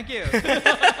 Oh, thank you.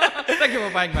 Thank you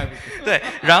for buying my book. 对，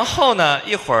然后呢，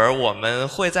一会儿我们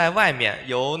会在外面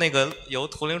由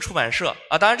图灵出版社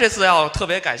当然这次要特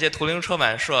别感谢图灵出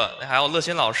版社还有乐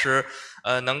心老师，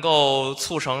能够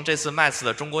促成这次 Max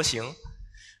的中国行。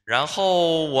然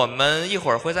后我们一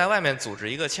会儿会在外面组织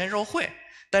一个签售会，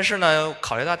但是呢，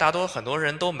考虑到很多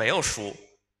人都没有书，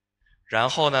然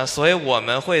后呢，所以我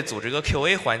们会组织一个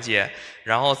Q&A 环节，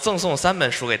然后赠送3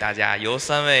本书给大家，由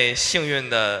3位幸运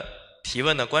的提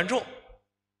问的观众。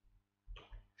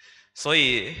所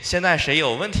以现在谁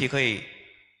有问题可以？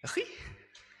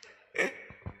嘿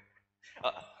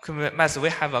，Max, we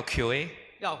have a Q&A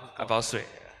about 3.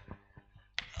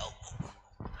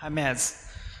 Hi, Max.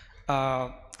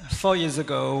 4 years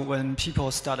ago, when people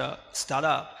start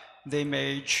up, they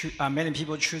may many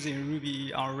people choosing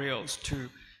Ruby on Rails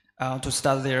to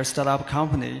start their startup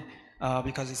company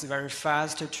because it's very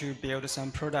fast to build some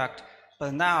product.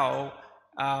 But now,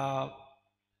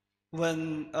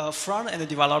 when a front-end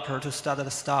developer to start a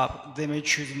startup, they may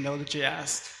choose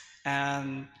Node.js,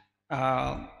 and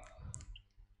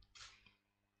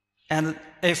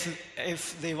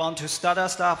if they want to start a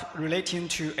startup relating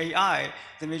to AI,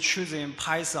 they may choose in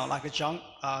Python, like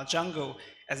Django,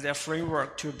 as their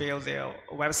framework to build their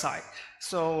website.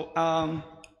 So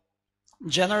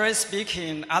generally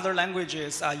speaking, other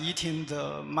languages are eating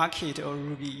the market of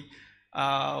Ruby,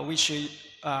 which is,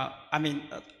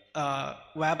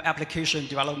 web application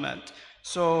development.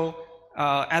 So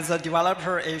as a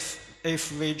developer,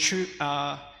 if we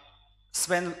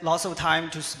spend lots of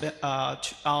time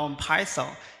on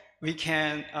Python, we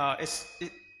can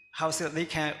they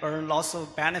can earn lots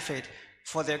of benefit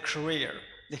for their career.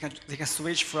 They can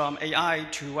switch from AI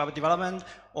to web development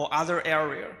or other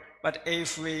area. But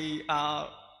if we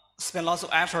spend lots of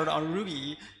effort on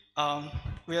Ruby,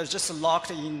 we are just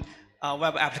locked in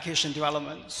web application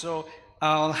development. So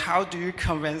how do you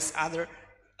convince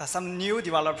some new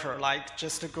developer, like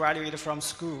just graduated from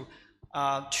school,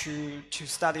 to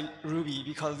study Ruby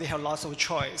because they have lots of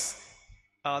choice?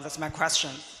 That's my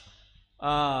question.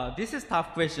 This is a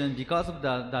tough question because of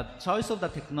the choice of the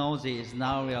technology is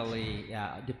now really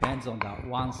depends on the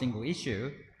one single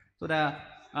issue. So that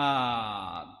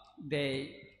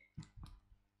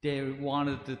they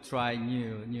wanted to try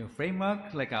new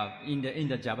framework, like in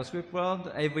the JavaScript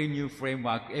world, every new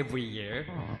framework every year.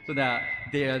 So that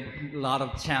there are a lot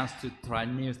of chance to try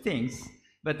new things.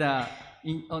 But at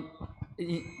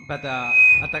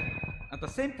the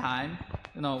same time,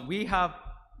 we have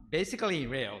basically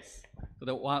Rails, so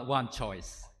the one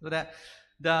choice. So that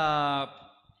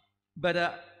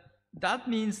that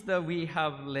means that we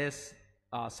have less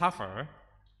suffer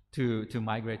to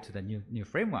migrate to the new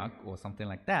framework or something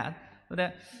like that. So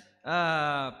that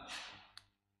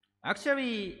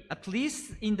actually, at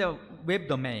least in the web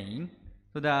domain,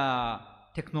 so the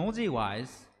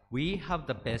technology-wise, we have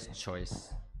the best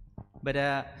choice. But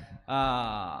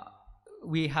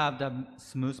we have the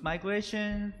smooth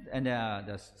migration and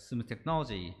the smooth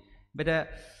technology. But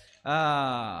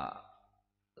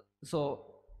so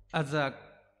as a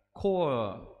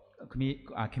core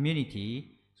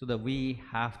community, so that we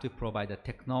have to provide a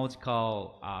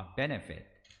technological benefit.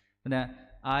 And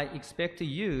I expect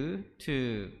you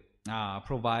to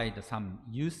provide some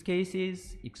use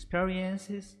cases,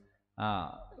 experiences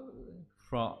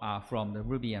from the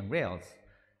Ruby and Rails.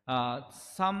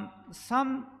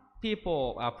 Some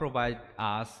people provide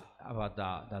us about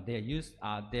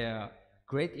their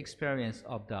great experience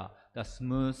of the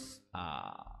smooth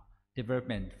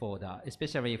development for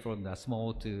especially from the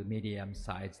small to medium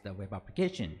sized web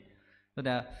application. So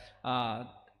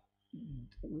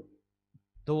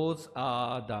those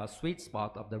are the sweet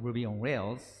spot of the Ruby on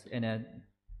Rails, and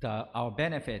our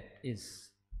benefit is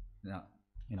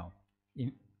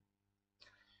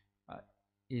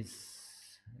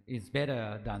is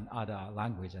better than other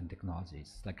language and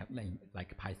technologies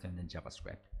like Python and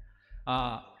JavaScript.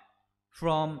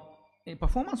 From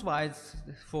performance-wise,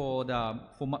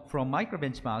 from micro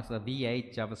benchmarks, the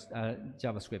V8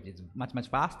 JavaScript is much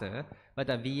faster, but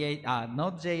the V8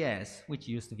 Node.js, which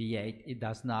used V8, it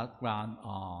does not run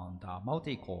on the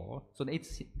multi-core, so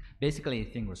it's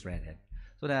basically single-threaded.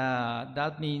 So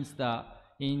that means that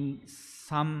in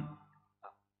some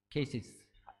cases,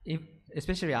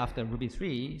 especially after Ruby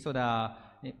 3, so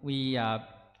we are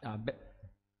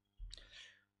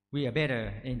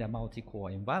better in the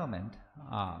multi-core environment,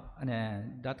 and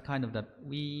then that kind of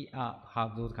we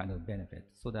have those kind of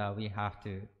benefits. So that we have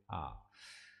to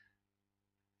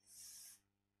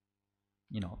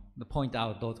point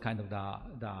out those kind of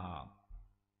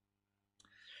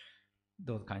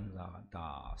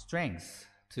the strengths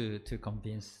to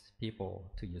convince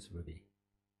people to use Ruby.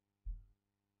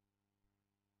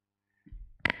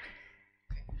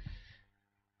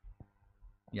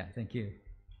 Yeah, thank you.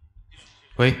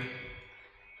 Wait.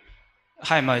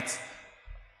 Hi, Mats.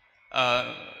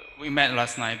 We met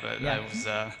last night, but yeah. I was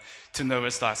too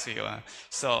nervous to ask you.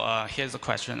 So here's a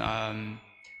question.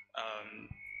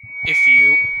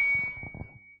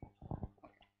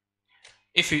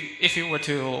 If you were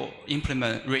to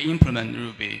re-implement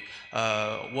Ruby,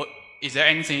 what is there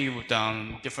anything you've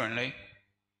done differently?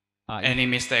 Any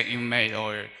mistake you made,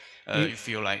 or you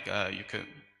feel like you could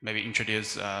maybe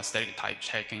introduce static type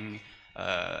checking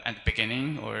at the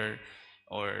beginning, or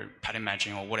pattern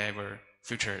matching, or whatever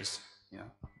features? Yeah.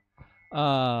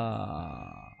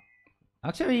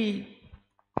 Actually,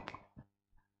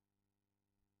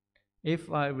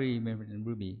 if I remember in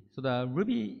Ruby, so the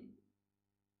Ruby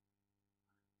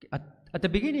at the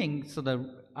beginning, so the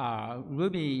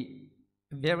Ruby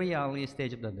very early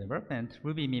stage of the development,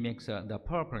 Ruby mimics the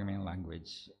Perl programming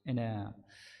language, and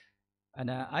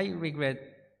I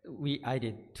regret I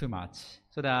did too much.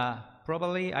 So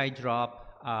probably I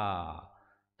dropped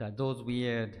those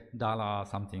weird $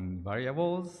 something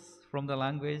variables from the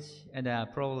language, and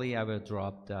probably I will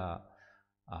drop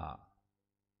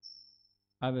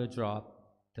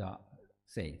the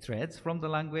say threads from the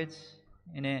language,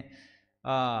 and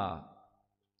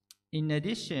in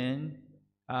addition,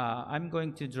 I'm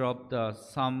going to drop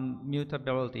some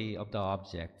mutability of the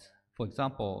object. For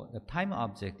example, the time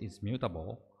object is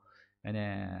mutable, and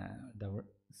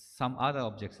some other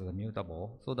objects are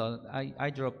mutable. So I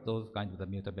drop those kinds of the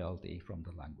mutability from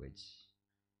the language.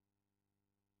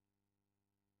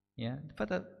 Yeah,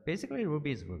 but basically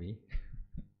Ruby is Ruby.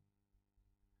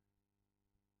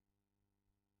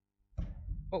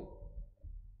 Oh.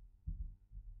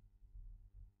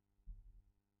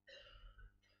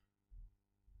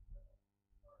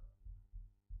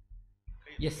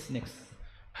 Yes, next.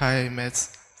 Hi,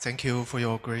 Mats. Thank you for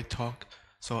your great talk.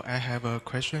 So I have a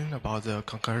question about the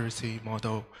concurrency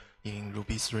model in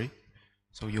Ruby 3.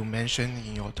 So you mentioned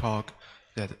in your talk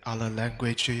that other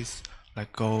languages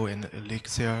like Go and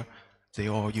Elixir, they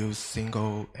all use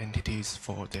single entities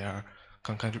for their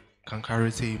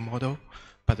concurrency model,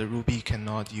 but the Ruby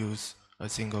cannot use a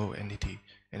single entity,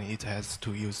 and it has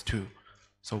to use two.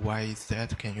 So why is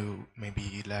that? Can you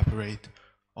maybe elaborate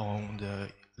on the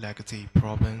legacy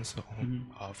problems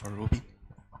for Ruby?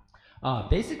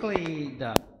 Basically,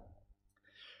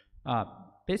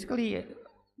 Basically,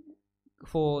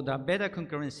 for the better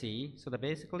concurrency, so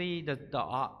basically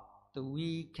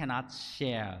we cannot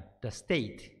share the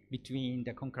state between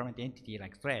the concurrent entity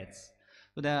like threads.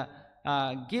 So the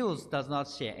guilds does not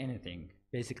share anything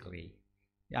basically,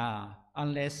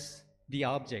 unless the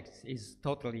object is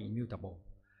totally immutable.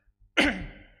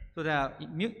 So the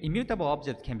immutable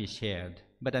object can be shared,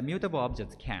 but the mutable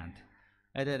objects can't.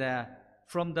 And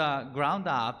from the ground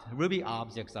up, Ruby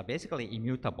objects are basically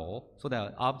immutable, so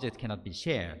the object cannot be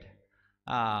shared.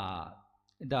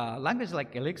 The language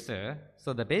like Elixir,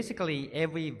 so that basically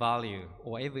every value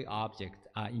or every object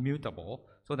are immutable,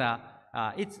 so that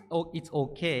it's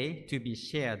okay to be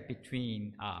shared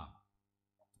between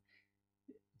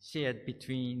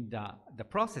the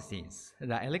processes,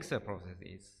 the Elixir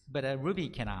processes, but Ruby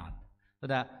cannot. So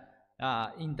that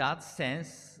in that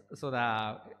sense, so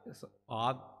that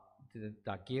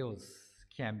the guilds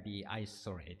can be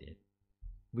isolated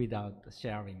without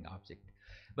sharing object.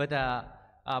 But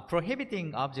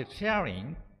prohibiting object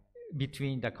sharing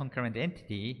between the concurrent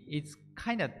entity is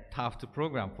kind of tough to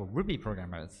program for Ruby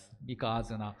programmers, because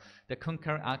the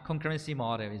concurrency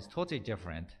model is totally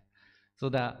different. So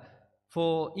that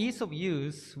for ease of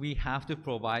use, we have to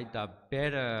provide the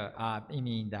better,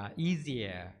 the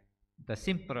easier, the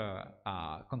simpler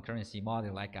concurrency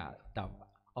model like the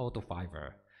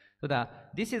AutoFiber. So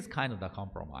that this is kind of the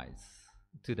compromise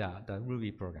to the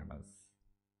Ruby programmers.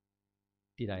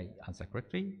 Did I answer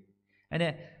correctly? And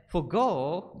then for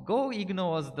Go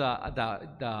ignores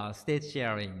the state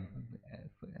sharing,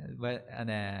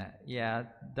 yeah,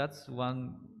 that's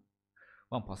one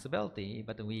possibility.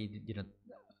 But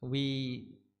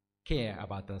we care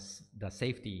about the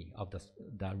safety of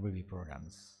the Ruby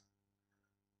programs.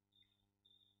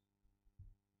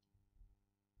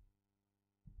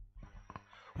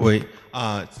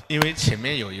 因为前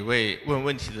面有一位问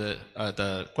问题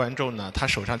的观众呢，他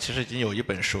手上其实已经有一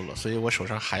本书了，所以我手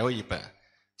上还有一本，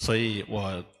所以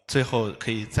我最后可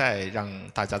以再让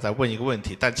大家再问一个问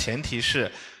题，但前提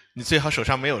是你最好手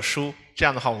上没有书，这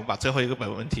样的话我们把最后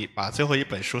一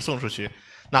本书送出去。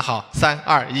那好，3、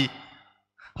2、1，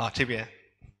好，这边。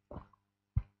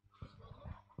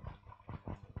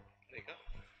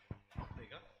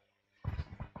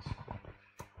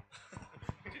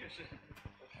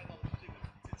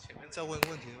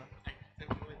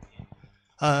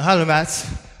 Hello, Matt.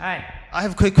 Hi. I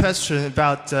have a quick question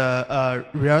about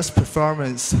Rails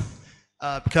performance.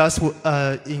 Because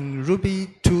in Ruby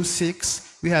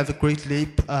 2.6, we have a great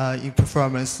leap in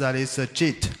performance, that is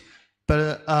JIT.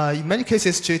 But in many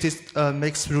cases, JIT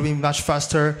makes Ruby much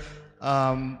faster.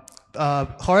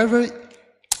 However,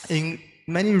 in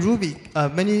many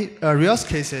Rails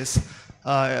cases,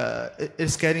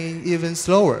 it's getting even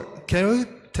slower. Can you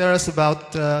tell us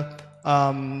about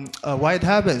why it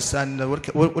happens and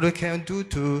what we can do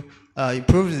to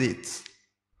improve it?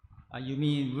 You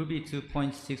mean Ruby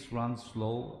 2.6 runs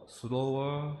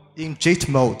slower? In JIT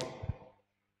mode.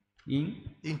 In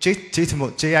JIT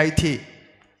mode, JIT.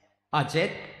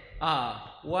 JIT?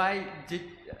 Why did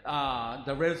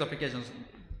the Rails applications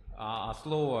are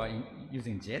slower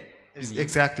using JIT?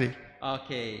 Exactly.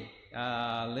 Okay,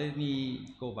 let me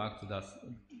go back to the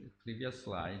previous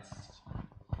slides.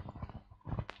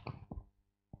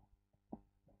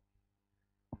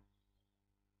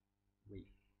 Wait.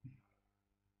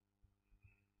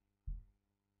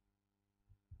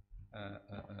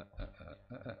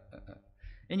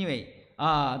 Anyway,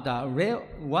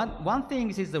 one thing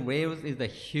is the Rails is a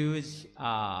huge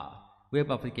web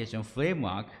application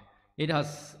framework. It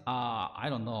has I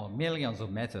don't know, millions of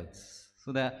methods.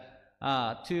 So that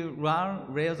to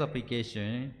run Rails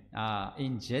application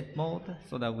in JIT mode,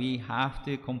 so that we have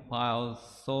to compile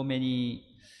so many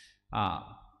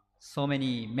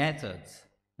methods.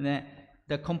 And then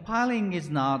the compiling is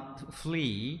not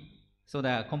free, so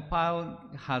the compile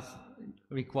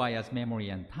requires memory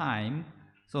and time.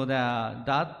 So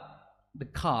the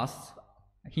cost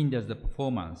hinders the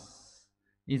performance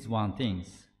is one thing.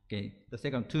 Okay, the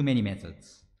second, too many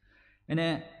methods, and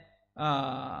then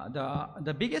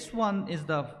the biggest one is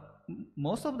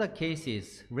most of the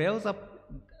cases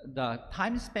the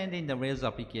time spent in the Rails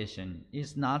application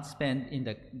is not spent in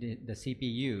the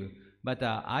CPU, but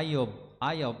the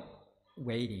I/O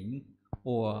waiting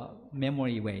or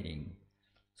memory waiting.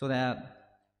 So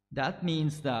that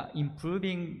means that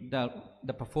improving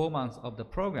the performance of the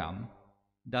program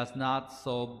does not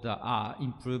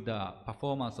improve the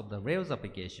performance of the Rails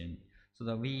application. So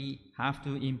that we have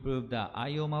to improve the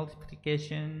I/O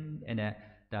multiplication and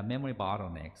the memory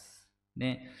bottlenecks.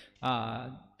 Then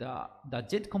the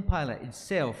JIT compiler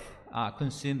itself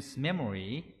consumes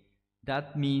memory.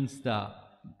 That means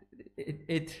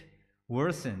it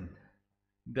worsen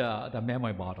the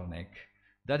memory bottleneck.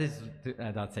 That is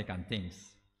the second thing.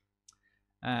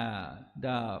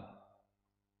 The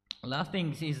last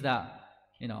thing is that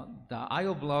the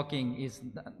I/O blocking is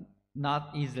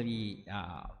not easily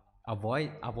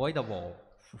avoidable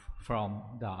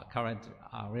from the current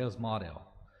Rails model.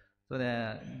 So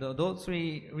those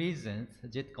three reasons,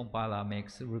 JIT compiler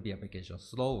makes Ruby application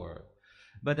slower.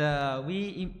 But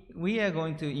we are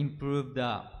going to improve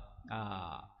the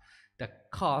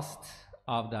cost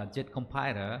of the JIT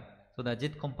compiler. So the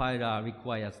JIT compiler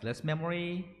requires less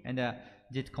memory, and the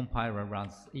JIT compiler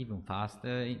runs even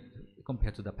faster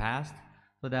compared to the past.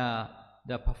 So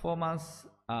the performance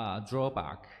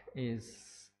drawback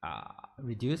is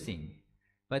reducing,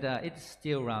 but it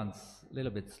still runs a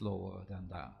little bit slower than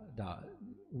the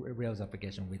Rails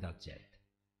application without JIT.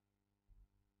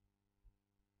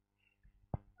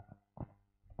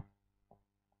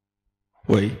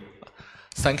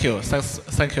 Thank you,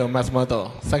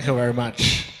 Matsumoto. Thank you very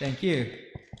much. Thank you.